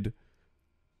afforded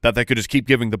that they could just keep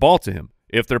giving the ball to him.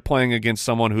 If they're playing against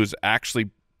someone who's actually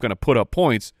going to put up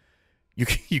points, you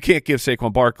can't give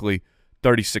Saquon Barkley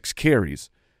 36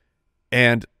 carries.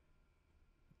 And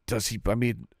does he? I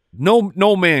mean,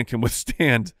 no man can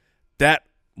withstand that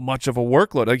much of a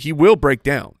workload. Like, he will break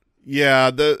down. Yeah,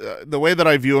 the way that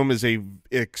I view him is a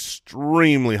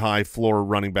extremely high floor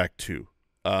running back too.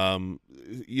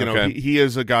 He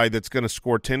is a guy that's going to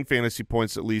score 10 fantasy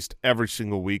points at least every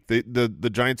single week. The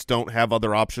Giants don't have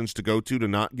other options to go to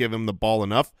not give him the ball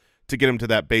enough to get him to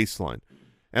that baseline.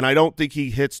 And I don't think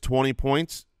he hits 20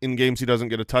 points in games he doesn't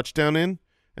get a touchdown in.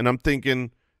 And I'm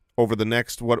thinking over the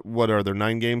next, what are there,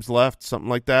 9 games left, something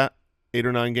like that, 8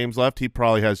 or 9 games left, he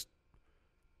probably has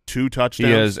 2 touchdowns.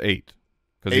 He has 8.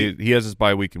 Because he has his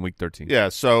bye week in week 13. Yeah,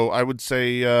 so I would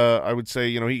say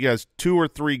he has 2 or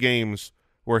 3 games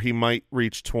where he might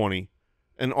reach 20,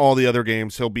 and all the other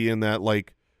games he'll be in that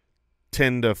like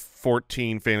 10 to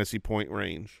 14 fantasy point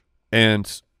range.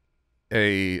 And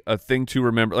a thing to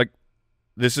remember, like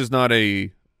this is not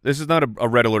a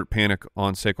red alert panic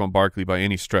on Saquon Barkley by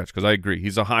any stretch, because I agree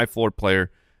he's a high floor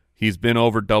player. He's been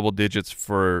over double digits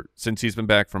since he's been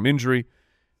back from injury,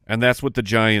 and that's with the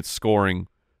Giants scoring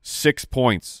 6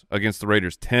 points against the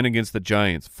Raiders, 10 against the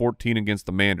Giants, 14 against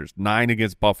the Manders, 9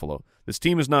 against Buffalo. This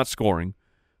team is not scoring,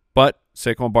 but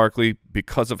Saquon Barkley,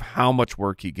 because of how much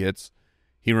work he gets,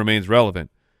 he remains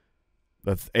relevant.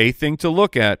 A thing to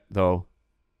look at, though,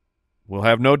 we'll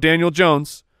have no Daniel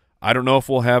Jones. I don't know if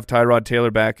we'll have Tyrod Taylor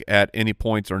back at any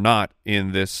points or not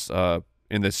in this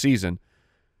season.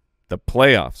 The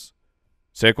playoffs.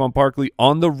 Saquon Barkley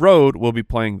on the road will be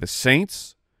playing the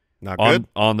Saints. Not good.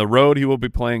 On the road, he will be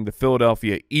playing the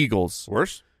Philadelphia Eagles.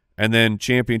 Worse. And then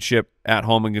championship at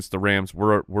home against the Rams.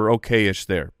 We're okay-ish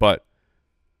there, but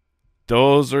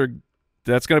that's going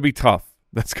to be tough.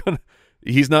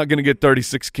 He's not going to get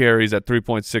 36 carries at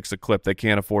 3.6 a clip. They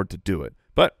can't afford to do it.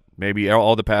 But maybe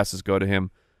all the passes go to him.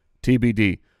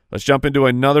 TBD. Let's jump into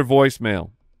another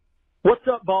voicemail. What's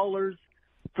up, ballers?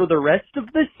 For the rest of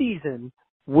the season,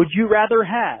 would you rather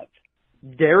have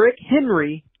Derrick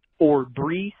Henry or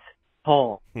Breece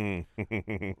Hall?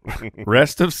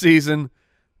 Rest of season,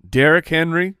 Derrick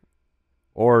Henry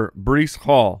or Breece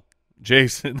Hall?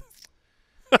 Jason.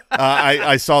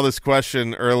 I saw this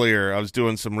question earlier. I was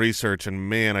doing some research, and,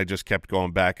 man, I just kept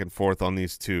going back and forth on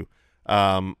these two.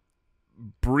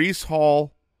 Breece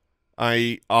Hall,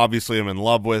 I obviously am in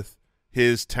love with.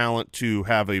 His talent to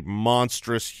have a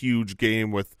monstrous, huge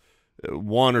game with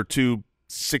one or two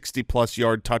 60-plus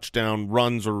yard touchdown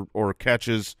runs or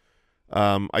catches,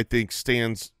 I think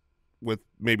stands with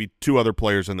maybe two other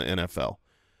players in the NFL.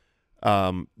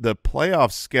 The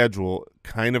playoff schedule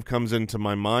kind of comes into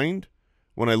my mind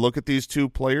when I look at these two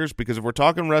players, because if we're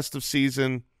talking rest of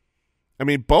season, I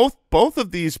mean, both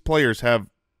of these players have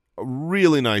a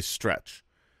really nice stretch.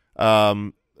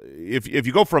 If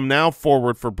you go from now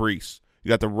forward for Breece, you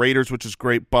got the Raiders, which is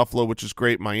great, Buffalo, which is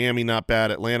great, Miami not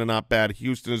bad, Atlanta not bad,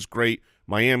 Houston is great,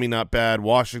 Miami not bad,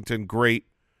 Washington great.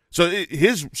 So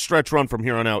his stretch run from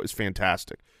here on out is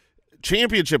fantastic.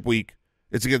 Championship week,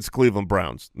 it's against the Cleveland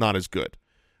Browns, not as good.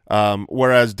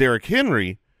 Whereas Derrick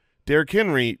Henry,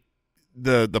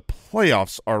 the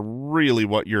playoffs are really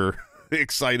what you're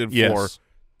excited for.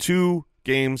 2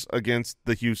 games against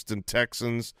the Houston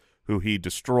Texans, who he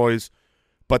destroys.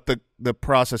 But the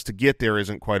process to get there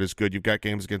isn't quite as good. You've got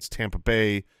games against Tampa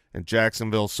Bay and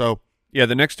Jacksonville. So yeah,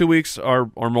 the next 2 weeks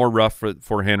are more rough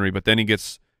for Henry, but then he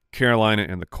gets Carolina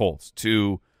and the Colts,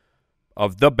 2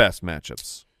 of the best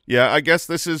matchups. Yeah, I guess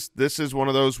this is one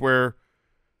of those where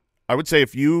I would say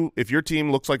if your team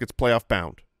looks like it's playoff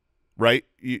bound, right?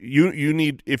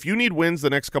 If you need wins the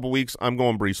next couple weeks, I'm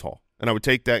going Breece Hall, and I would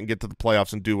take that and get to the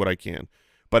playoffs and do what I can.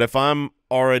 But if I'm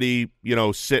already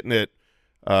sitting at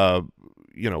 8-2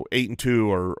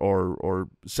 or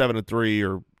 7-3,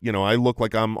 or I look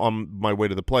like I'm on my way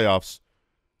to the playoffs,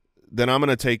 then I'm going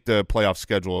to take the playoff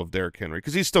schedule of Derrick Henry,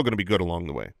 because he's still going to be good along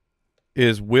the way.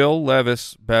 Is Will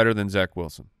Levis better than Zach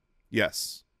Wilson?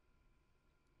 Yes.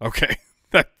 Okay.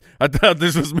 I thought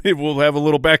this was maybe we'll have a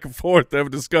little back and forth, have a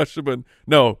discussion, but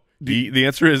no. The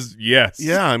answer is yes.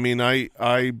 Yeah, I mean, I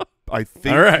think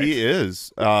right. he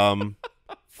is.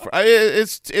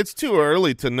 It's too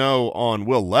early to know on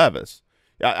Will Levis.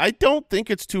 I don't think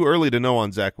it's too early to know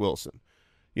on Zach Wilson.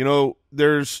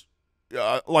 There's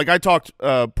I talked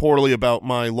poorly about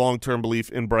my long-term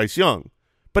belief in Bryce Young,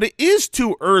 but it is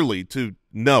too early to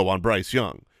know on Bryce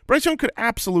Young. Bryce Young could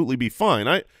absolutely be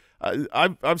fine.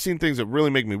 I've seen things that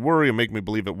really make me worry and make me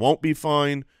believe it won't be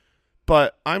fine,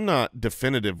 but I'm not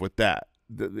definitive with that.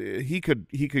 He could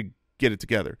get it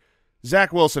together.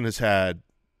 Zach Wilson has had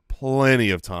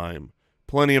plenty of time,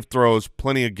 plenty of throws,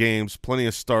 plenty of games, plenty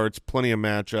of starts, plenty of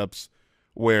matchups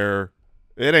where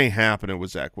it ain't happening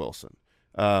with Zach Wilson.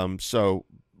 So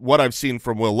what I've seen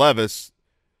from Will Levis,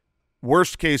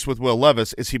 worst case with Will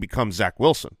Levis is he becomes Zach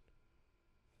Wilson.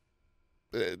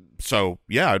 So,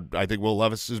 yeah, I think Will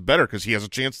Levis is better because he has a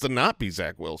chance to not be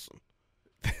Zach Wilson.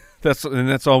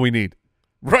 That's all we need.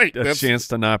 Right. A chance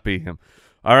to not be him.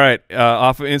 All right.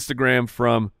 Off of Instagram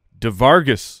from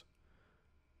DeVargas.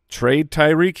 Trade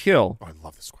Tyreek Hill. Oh, I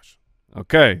love this question.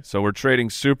 Okay, so we're trading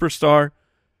superstar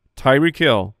Tyreek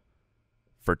Hill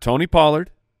for Tony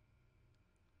Pollard,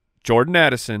 Jordan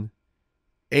Addison,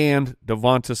 and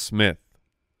Devonta Smith.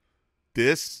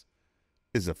 This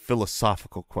is a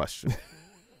philosophical question.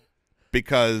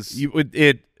 Because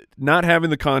not having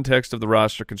the context of the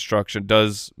roster construction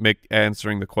does make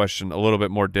answering the question a little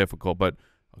bit more difficult, but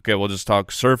okay, we'll just talk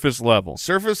surface level.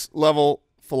 Surface level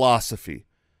philosophy.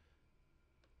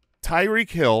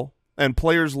 Tyreek Hill and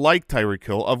players like Tyreek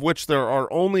Hill, of which there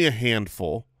are only a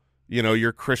handful,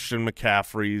 your Christian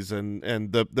McCaffreys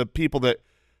and the people that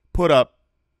put up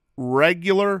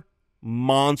regular,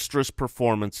 monstrous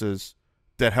performances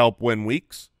that help win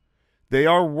weeks, they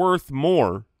are worth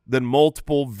more than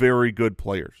multiple very good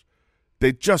players.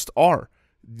 They just are.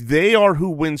 They are who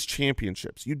wins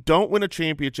championships. You don't win a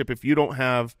championship if you don't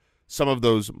have some of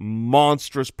those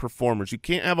monstrous performers. You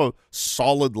can't have a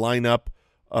solid lineup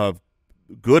of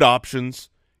good options.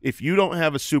 If you don't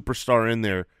have a superstar in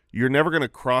there, you're never going to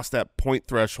cross that point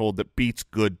threshold that beats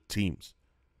good teams.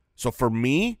 So for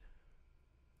me,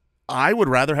 I would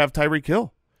rather have Tyreek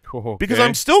Hill because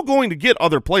I'm still going to get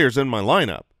other players in my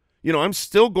lineup. I'm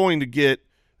still going to get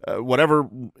whatever,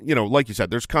 like you said,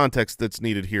 there's context that's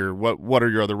needed here. What are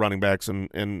your other running backs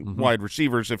and wide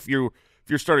receivers? If you're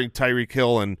starting Tyreek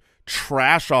Hill and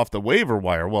trash off the waiver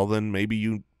wire, well, then maybe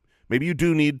you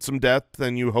do need some depth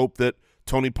and you hope that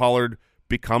Tony Pollard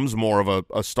becomes more of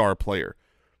a star player.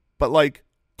 But,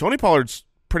 Tony Pollard's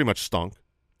pretty much stunk.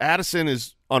 Addison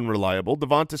is unreliable.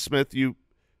 Devonta Smith, you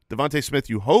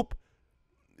hope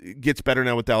gets better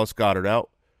now with Dallas Goedert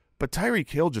out. But Tyreek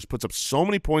Hill just puts up so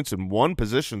many points in one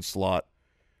position slot.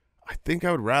 I think I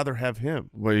would rather have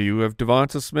him. Well, you have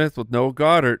Devonta Smith with no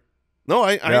Goddard. No,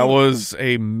 that was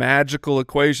a magical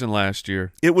equation last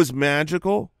year. It was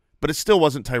magical, but it still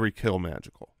wasn't Tyreek Hill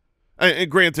magical.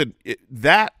 And granted,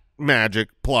 that magic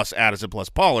plus Addison plus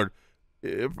Pollard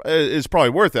is probably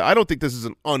worth it. I don't think this is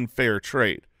an unfair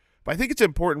trade. But I think it's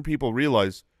important people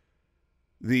realize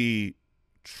the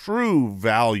true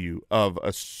value of a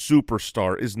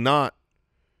superstar is not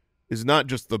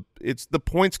just the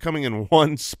points coming in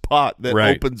one spot that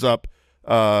opens up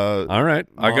all right,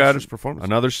 I got performance.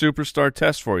 Another superstar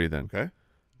test for you then. Okay.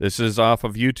 This is off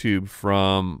of YouTube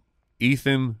from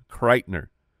Ethan Kreitner.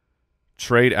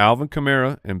 Trade Alvin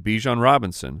Kamara and Bijan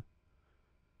Robinson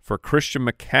for Christian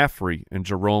McCaffrey and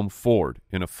Jerome Ford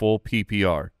in a full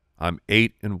PPR. I'm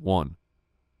 8-1.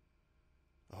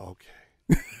 Okay.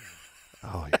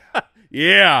 Oh yeah.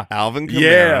 Yeah. Alvin Kamara.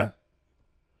 Yeah.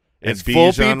 And It's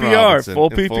full Bijan PPR. Robinson Full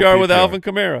and PPR with Alvin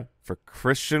Kamara. for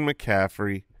Christian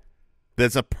McCaffrey.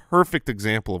 That's a perfect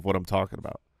example of what I'm talking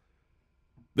about.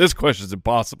 This question is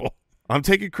impossible. I'm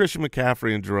taking Christian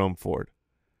McCaffrey and Jerome Ford.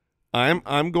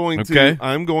 I'm going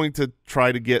to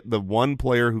try to get the one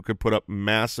player who could put up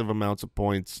massive amounts of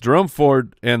points. Jerome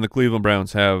Ford and the Cleveland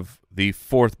Browns have the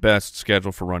fourth best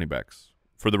schedule for running backs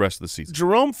for the rest of the season.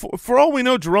 For all we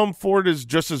know, Jerome Ford is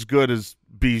just as good as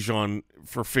Bijan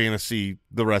for fantasy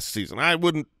the rest of the season. I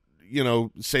wouldn't,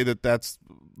 say that that's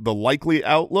the likely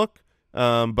outlook.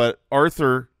 But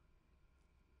Arthur,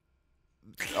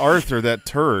 that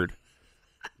turd.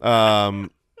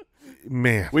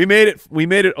 Man, we made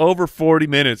it over 40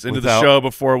 minutes into the show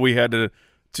before we had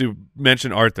to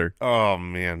mention Arthur. Oh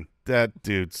man, that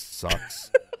dude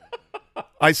sucks.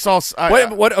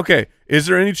 What? Okay, is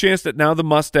there any chance that now the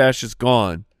mustache is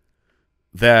gone,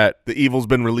 that the evil's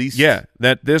been released? Yeah,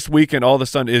 that this weekend all of a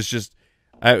sudden is just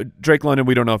Drake London.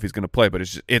 We don't know if he's going to play, but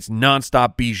it's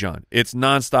nonstop Bijan. It's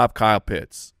nonstop Kyle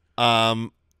Pitts.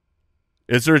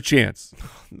 Is there a chance?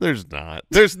 There's not.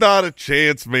 There's not a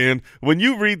chance, man. When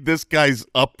you read this guy's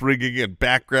upbringing and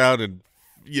background and,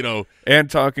 And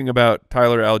talking about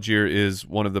Tyler Algier is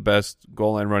one of the best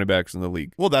goal line running backs in the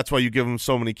league. Well, that's why you give him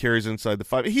so many carries inside the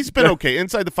 5. He's been okay.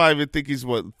 Inside the 5, I think he's,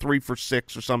 3 for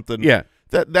 6 or something. Yeah.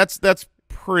 That's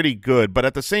pretty good. But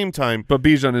at the same time. But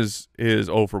Bijan is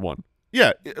 0 for 1.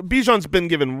 Yeah. Bijan's been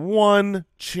given one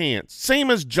chance. Same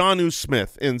as Jonnu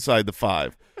Smith inside the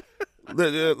 5.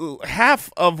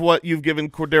 Half of what you've given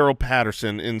Cordero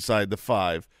Patterson inside the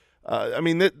 5.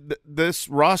 This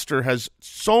roster has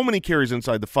so many carries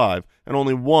inside the 5, and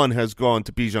only one has gone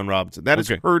to Bijan Robinson. That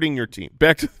is hurting your team.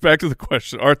 Back to the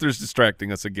question. Arthur's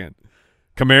distracting us again.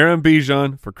 Kamara and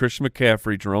Bijan for Christian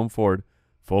McCaffrey, Jerome Ford,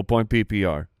 full point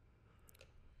PPR.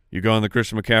 You go on the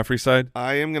Christian McCaffrey side?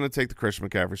 I am going to take the Christian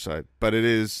McCaffrey side, but it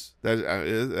is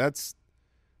that's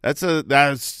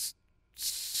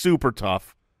super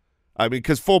tough. I mean,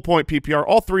 because full point PPR,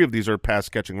 all three of these are pass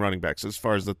catching running backs as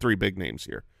far as the three big names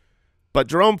here. But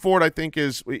Jerome Ford, I think,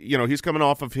 is, he's coming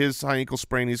off of his high ankle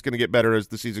sprain. He's going to get better as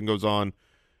the season goes on.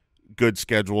 Good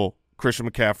schedule. Christian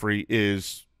McCaffrey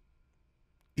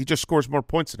he just scores more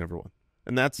points than everyone.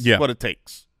 And that's what it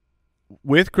takes.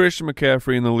 With Christian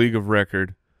McCaffrey in the league of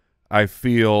record, I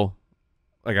feel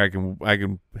like I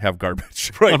can have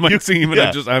garbage on my team, and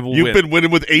I will You've win. been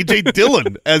winning with A.J.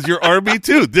 Dillon as your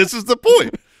RB2. This is the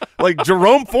point. Like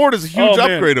Jerome Ford is a huge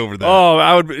upgrade over that. Oh,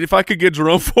 I would if I could get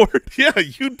Jerome Ford. Yeah,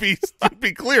 you'd be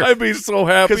clear. I'd be so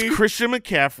happy because Christian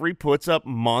McCaffrey puts up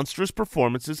monstrous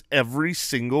performances every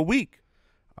single week.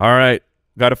 All right,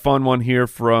 got a fun one here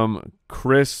from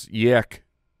Chris Yek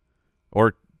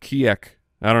or Kiek.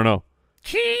 I don't know.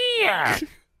 Kiek.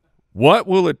 What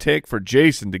will it take for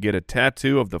Jason to get a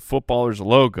tattoo of the Footballers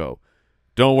logo?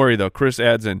 Don't worry though. Chris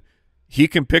adds in, he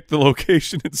can pick the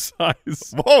location and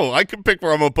size. Whoa, I can pick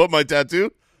where I'm gonna put my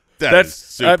tattoo. That's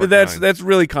super kind. That's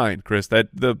really kind, Chris. That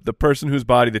the person whose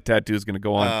body the tattoo is going to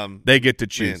go on, they get to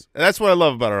choose. Man, that's what I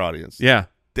love about our audience. Yeah,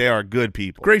 they are good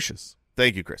people. Gracious.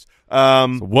 Thank you, Chris.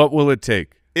 So what will it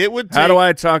take? It would. How do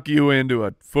I talk you into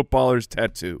a Footballers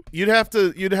tattoo? You'd have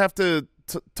to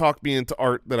talk me into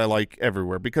art that I like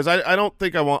everywhere, because I don't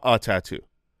think I want a tattoo.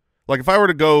 Like if I were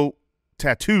to go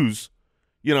tattoos,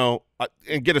 and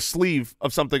get a sleeve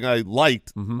of something I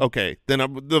liked, okay, then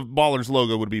the Ballers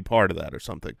logo would be part of that or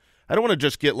something. I don't want to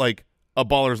just get like a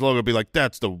Ballers logo and be like,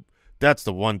 that's the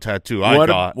one tattoo I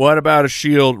got. What about a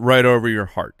shield right over your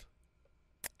heart?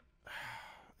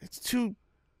 It's too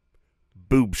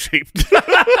boob shaped.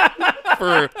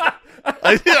 I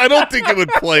don't think it would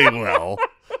play well.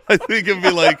 I think it'd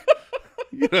be like,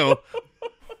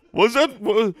 what's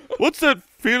that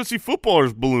fantasy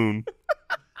footballers balloon?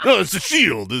 No, it's a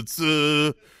shield. It's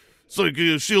like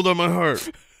a shield on my heart.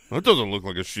 That doesn't look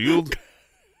like a shield.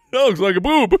 That looks like a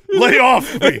boob. Lay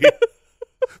off me.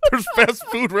 There's fast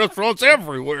food restaurants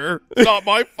everywhere. It's not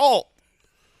my fault.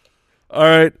 All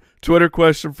right. Twitter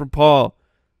question from Paul.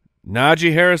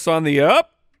 Najee Harris on the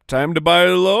up. Time to buy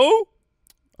low.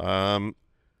 The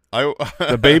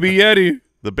baby Yeti.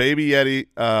 The baby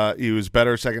Yeti. He was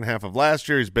better second half of last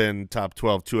year. He's been top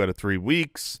 12 2 out of 3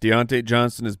 weeks. Diontae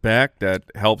Johnson is back. That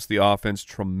helps the offense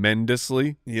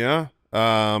tremendously. Yeah.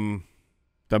 The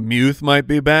Muth might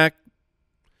be back.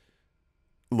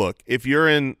 Look, if you're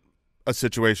in a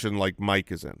situation like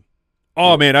Mike is in.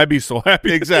 Oh, man, I'd be so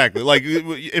happy. Exactly. Like,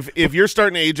 if you're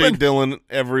starting A.J. Dillon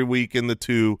every week in the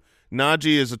 2,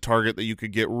 Najee is a target that you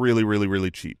could get really, really, really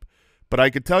cheap. But I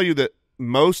could tell you that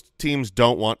most teams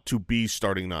don't want to be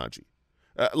starting Najee.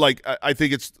 I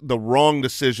think it's the wrong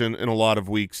decision in a lot of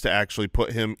weeks to actually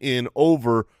put him in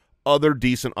over other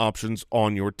decent options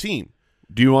on your team.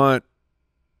 Do you want –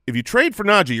 if you trade for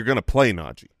Najee, you're going to play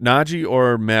Najee. Najee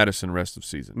or Mattison rest of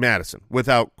season? Mattison,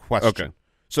 without question. Okay.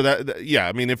 So yeah,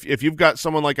 I mean, if you've got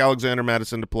someone like Alexander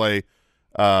Mattison to play,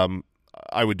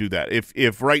 I would do that.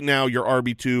 If right now your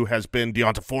RB2 has been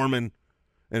Deonta Foreman,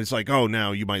 and it's like, oh,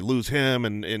 now you might lose him,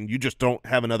 and you just don't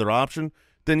have another option,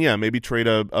 then yeah, maybe trade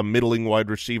a middling wide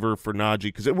receiver for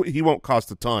Najee, because he won't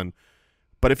cost a ton.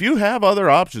 But if you have other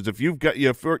options, if your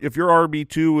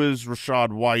RB2 is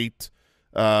Rachaad White,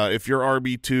 if your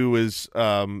RB2 is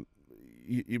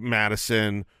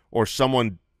Mattison or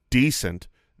someone decent,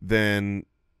 then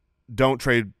don't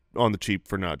trade on the cheap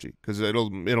for Najee, because it'll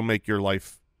make your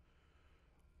life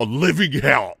a living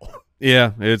hell.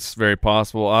 Yeah, it's very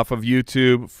possible. Off of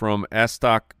YouTube from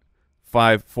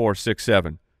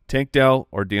Stock5467, Tank Dell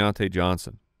or Diontae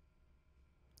Johnson?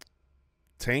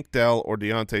 Tank Dell or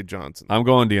Diontae Johnson? I'm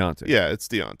going Diontae. Yeah, it's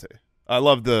Diontae. I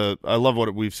love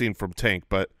what we've seen from Tank,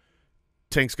 but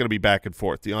Tank's going to be back and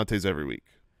forth. Deontay's every week.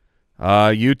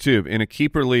 YouTube, in a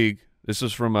keeper league, this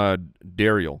is from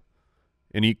Daryl.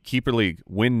 In a keeper league,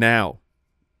 win now.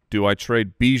 Do I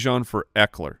trade Bijan for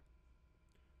Eckler?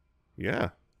 Yeah.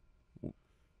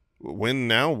 Win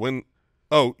now?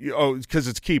 Oh, because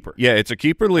it's keeper. Yeah, it's a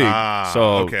keeper league. So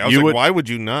okay. I was like, why would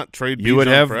you not trade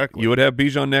Bijan for Eckler? You would have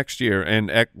Bijan next year.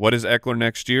 And what is Eckler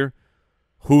next year?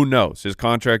 Who knows? His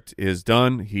contract is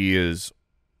done. He is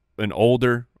an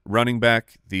older running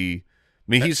back. He's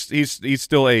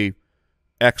still a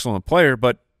excellent player,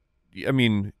 but I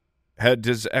mean,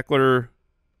 does Eckler?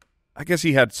 I guess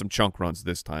he had some chunk runs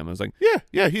this time. I was like,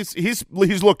 yeah, he's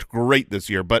looked great this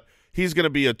year, but he's going to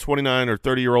be a 29 or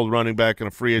 30-year-old running back in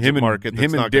a free agent market.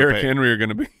 Him and Derrick Henry are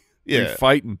going to be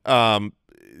fighting.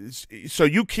 So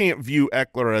you can't view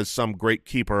Eckler as some great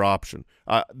keeper option.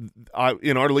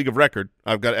 In our league of record,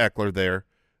 I've got Eckler there.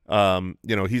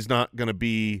 He's not going to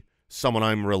be someone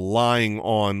I'm relying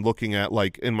on looking at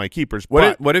like in my keepers.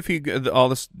 What if he all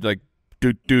this like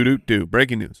do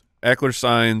breaking news? Eckler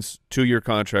signs 2-year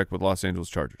contract with Los Angeles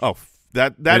Chargers. Oh,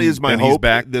 that is my hope.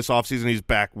 This offseason, he's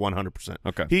back 100%.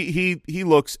 Okay. He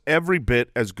looks every bit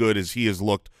as good as he has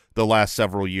looked the last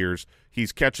several years.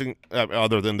 He's catching,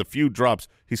 other than the few drops,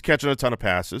 he's catching a ton of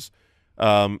passes.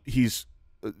 He's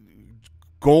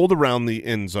gold around the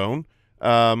end zone.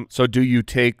 So do you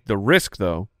take the risk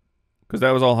though? Because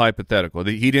that was all hypothetical.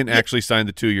 He didn't actually sign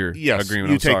the 2-year agreement.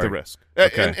 You I'm take sorry. the risk.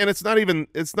 Okay. And it's not even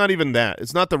that.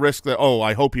 It's not the risk that,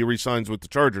 I hope he re-signs with the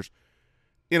Chargers.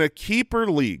 In a keeper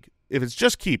league, if it's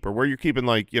just keeper, where you're keeping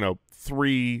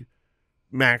 3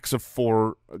 max of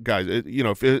 4 guys,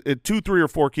 if it 2, 3, or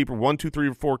 4 keeper, 1, 2, 3,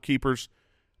 or 4 keepers,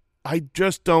 I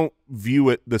just don't view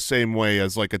it the same way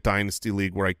as a dynasty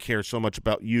league where I care so much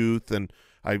about youth and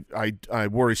I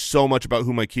worry so much about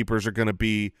who my keepers are going to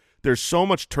be. There's so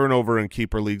much turnover in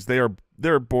keeper leagues.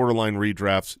 They're borderline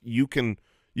redrafts. You can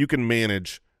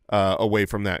manage away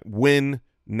from that. Win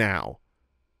now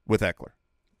with Eckler.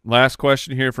 Last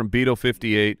question here from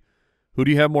Beetle58. Who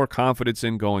do you have more confidence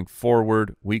in going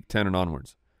forward, Week 10 and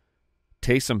onwards?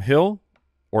 Taysom Hill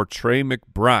or Trey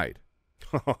McBride?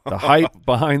 The hype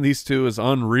behind these two is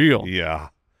unreal. Yeah.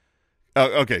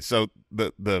 Okay, so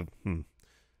the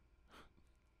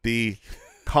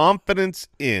confidence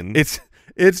in it's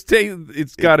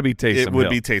got to be Taysom Hill. It would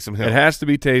be Taysom Hill. It has to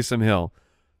be Taysom Hill.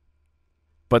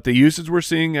 But the usage we're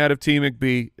seeing out of T.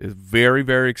 McBee is very,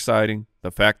 very exciting.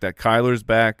 The fact that Kyler's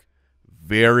back,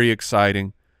 very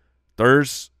exciting.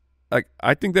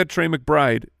 I think that Trey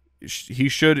McBride, he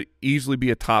should easily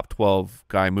be a top 12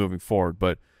 guy moving forward.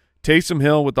 But Taysom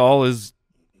Hill with all his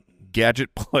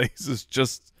gadget plays is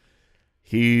just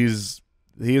he is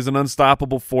an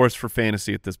unstoppable force for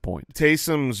fantasy at this point.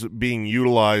 Taysom's being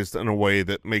utilized in a way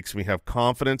that makes me have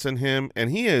confidence in him, and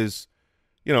he is,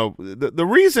 the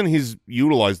reason he's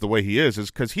utilized the way he is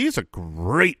because he's a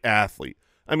great athlete.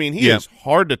 I mean, he is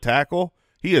hard to tackle.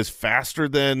 He is faster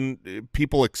than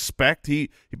people expect. He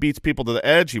beats people to the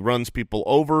edge. He runs people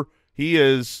over. He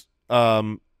is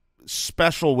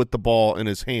special with the ball in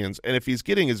his hands, and if he's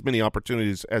getting as many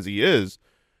opportunities as he is,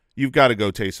 you've got to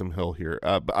go Taysom Hill here.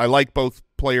 I like both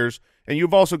players, and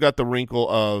you've also got the wrinkle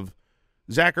of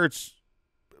Zach Ertz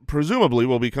presumably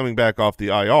will be coming back off the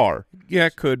IR. Yeah,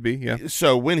 it could be, yeah.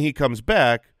 So when he comes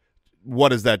back, what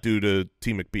does that do to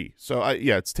T. McBee? So,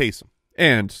 it's Taysom.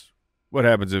 And what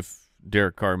happens if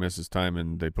Derek Carr misses time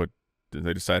and they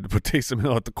decide to put Taysom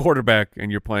Hill at the quarterback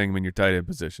and you're playing him in your tight end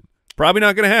position? Probably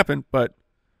not going to happen, but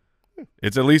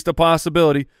it's at least a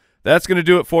possibility. That's going to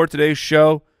do it for today's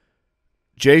show.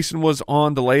 Jason was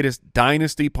on the latest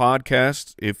Dynasty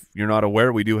podcast. If you're not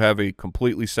aware, we do have a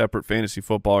completely separate Fantasy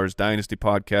Footballers Dynasty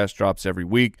podcast, drops every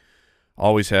week.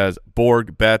 Always has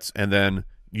Borg, Betts, and then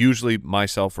usually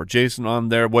myself or Jason on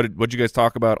there. What did you guys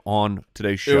talk about on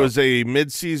today's show? It was a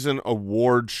mid-season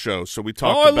award show, so we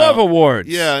talked about... I love awards.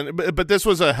 Yeah, but this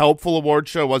was a helpful award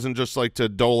show. It wasn't just to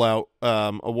dole out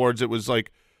awards. It was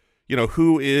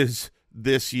who is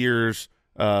this year's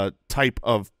type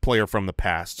of player from the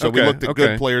past. So we looked at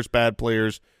good players, bad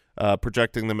players,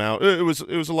 projecting them out. It was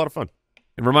a lot of fun.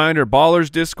 And reminder,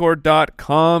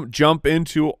 ballersdiscord.com. Jump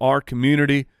into our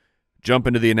community. Jump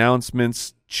into the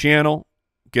announcements channel.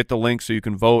 Get the link so you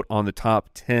can vote on the top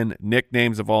 10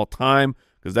 nicknames of all time,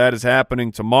 because that is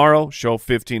happening tomorrow, show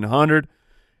 1500.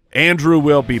 Andrew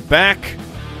will be back.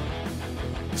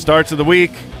 Starts of the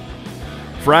week.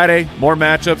 Friday, more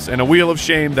matchups and a wheel of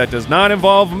shame that does not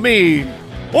involve me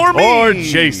or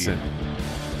Jason.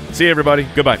 See you, everybody.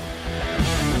 Goodbye.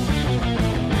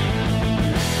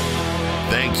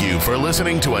 Thank you for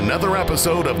listening to another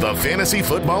episode of the Fantasy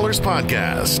Footballers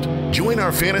Podcast. Join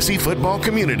our fantasy football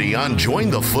community on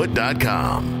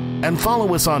jointhefoot.com and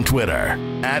follow us on Twitter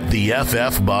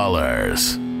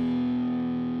 @TheFFBallers.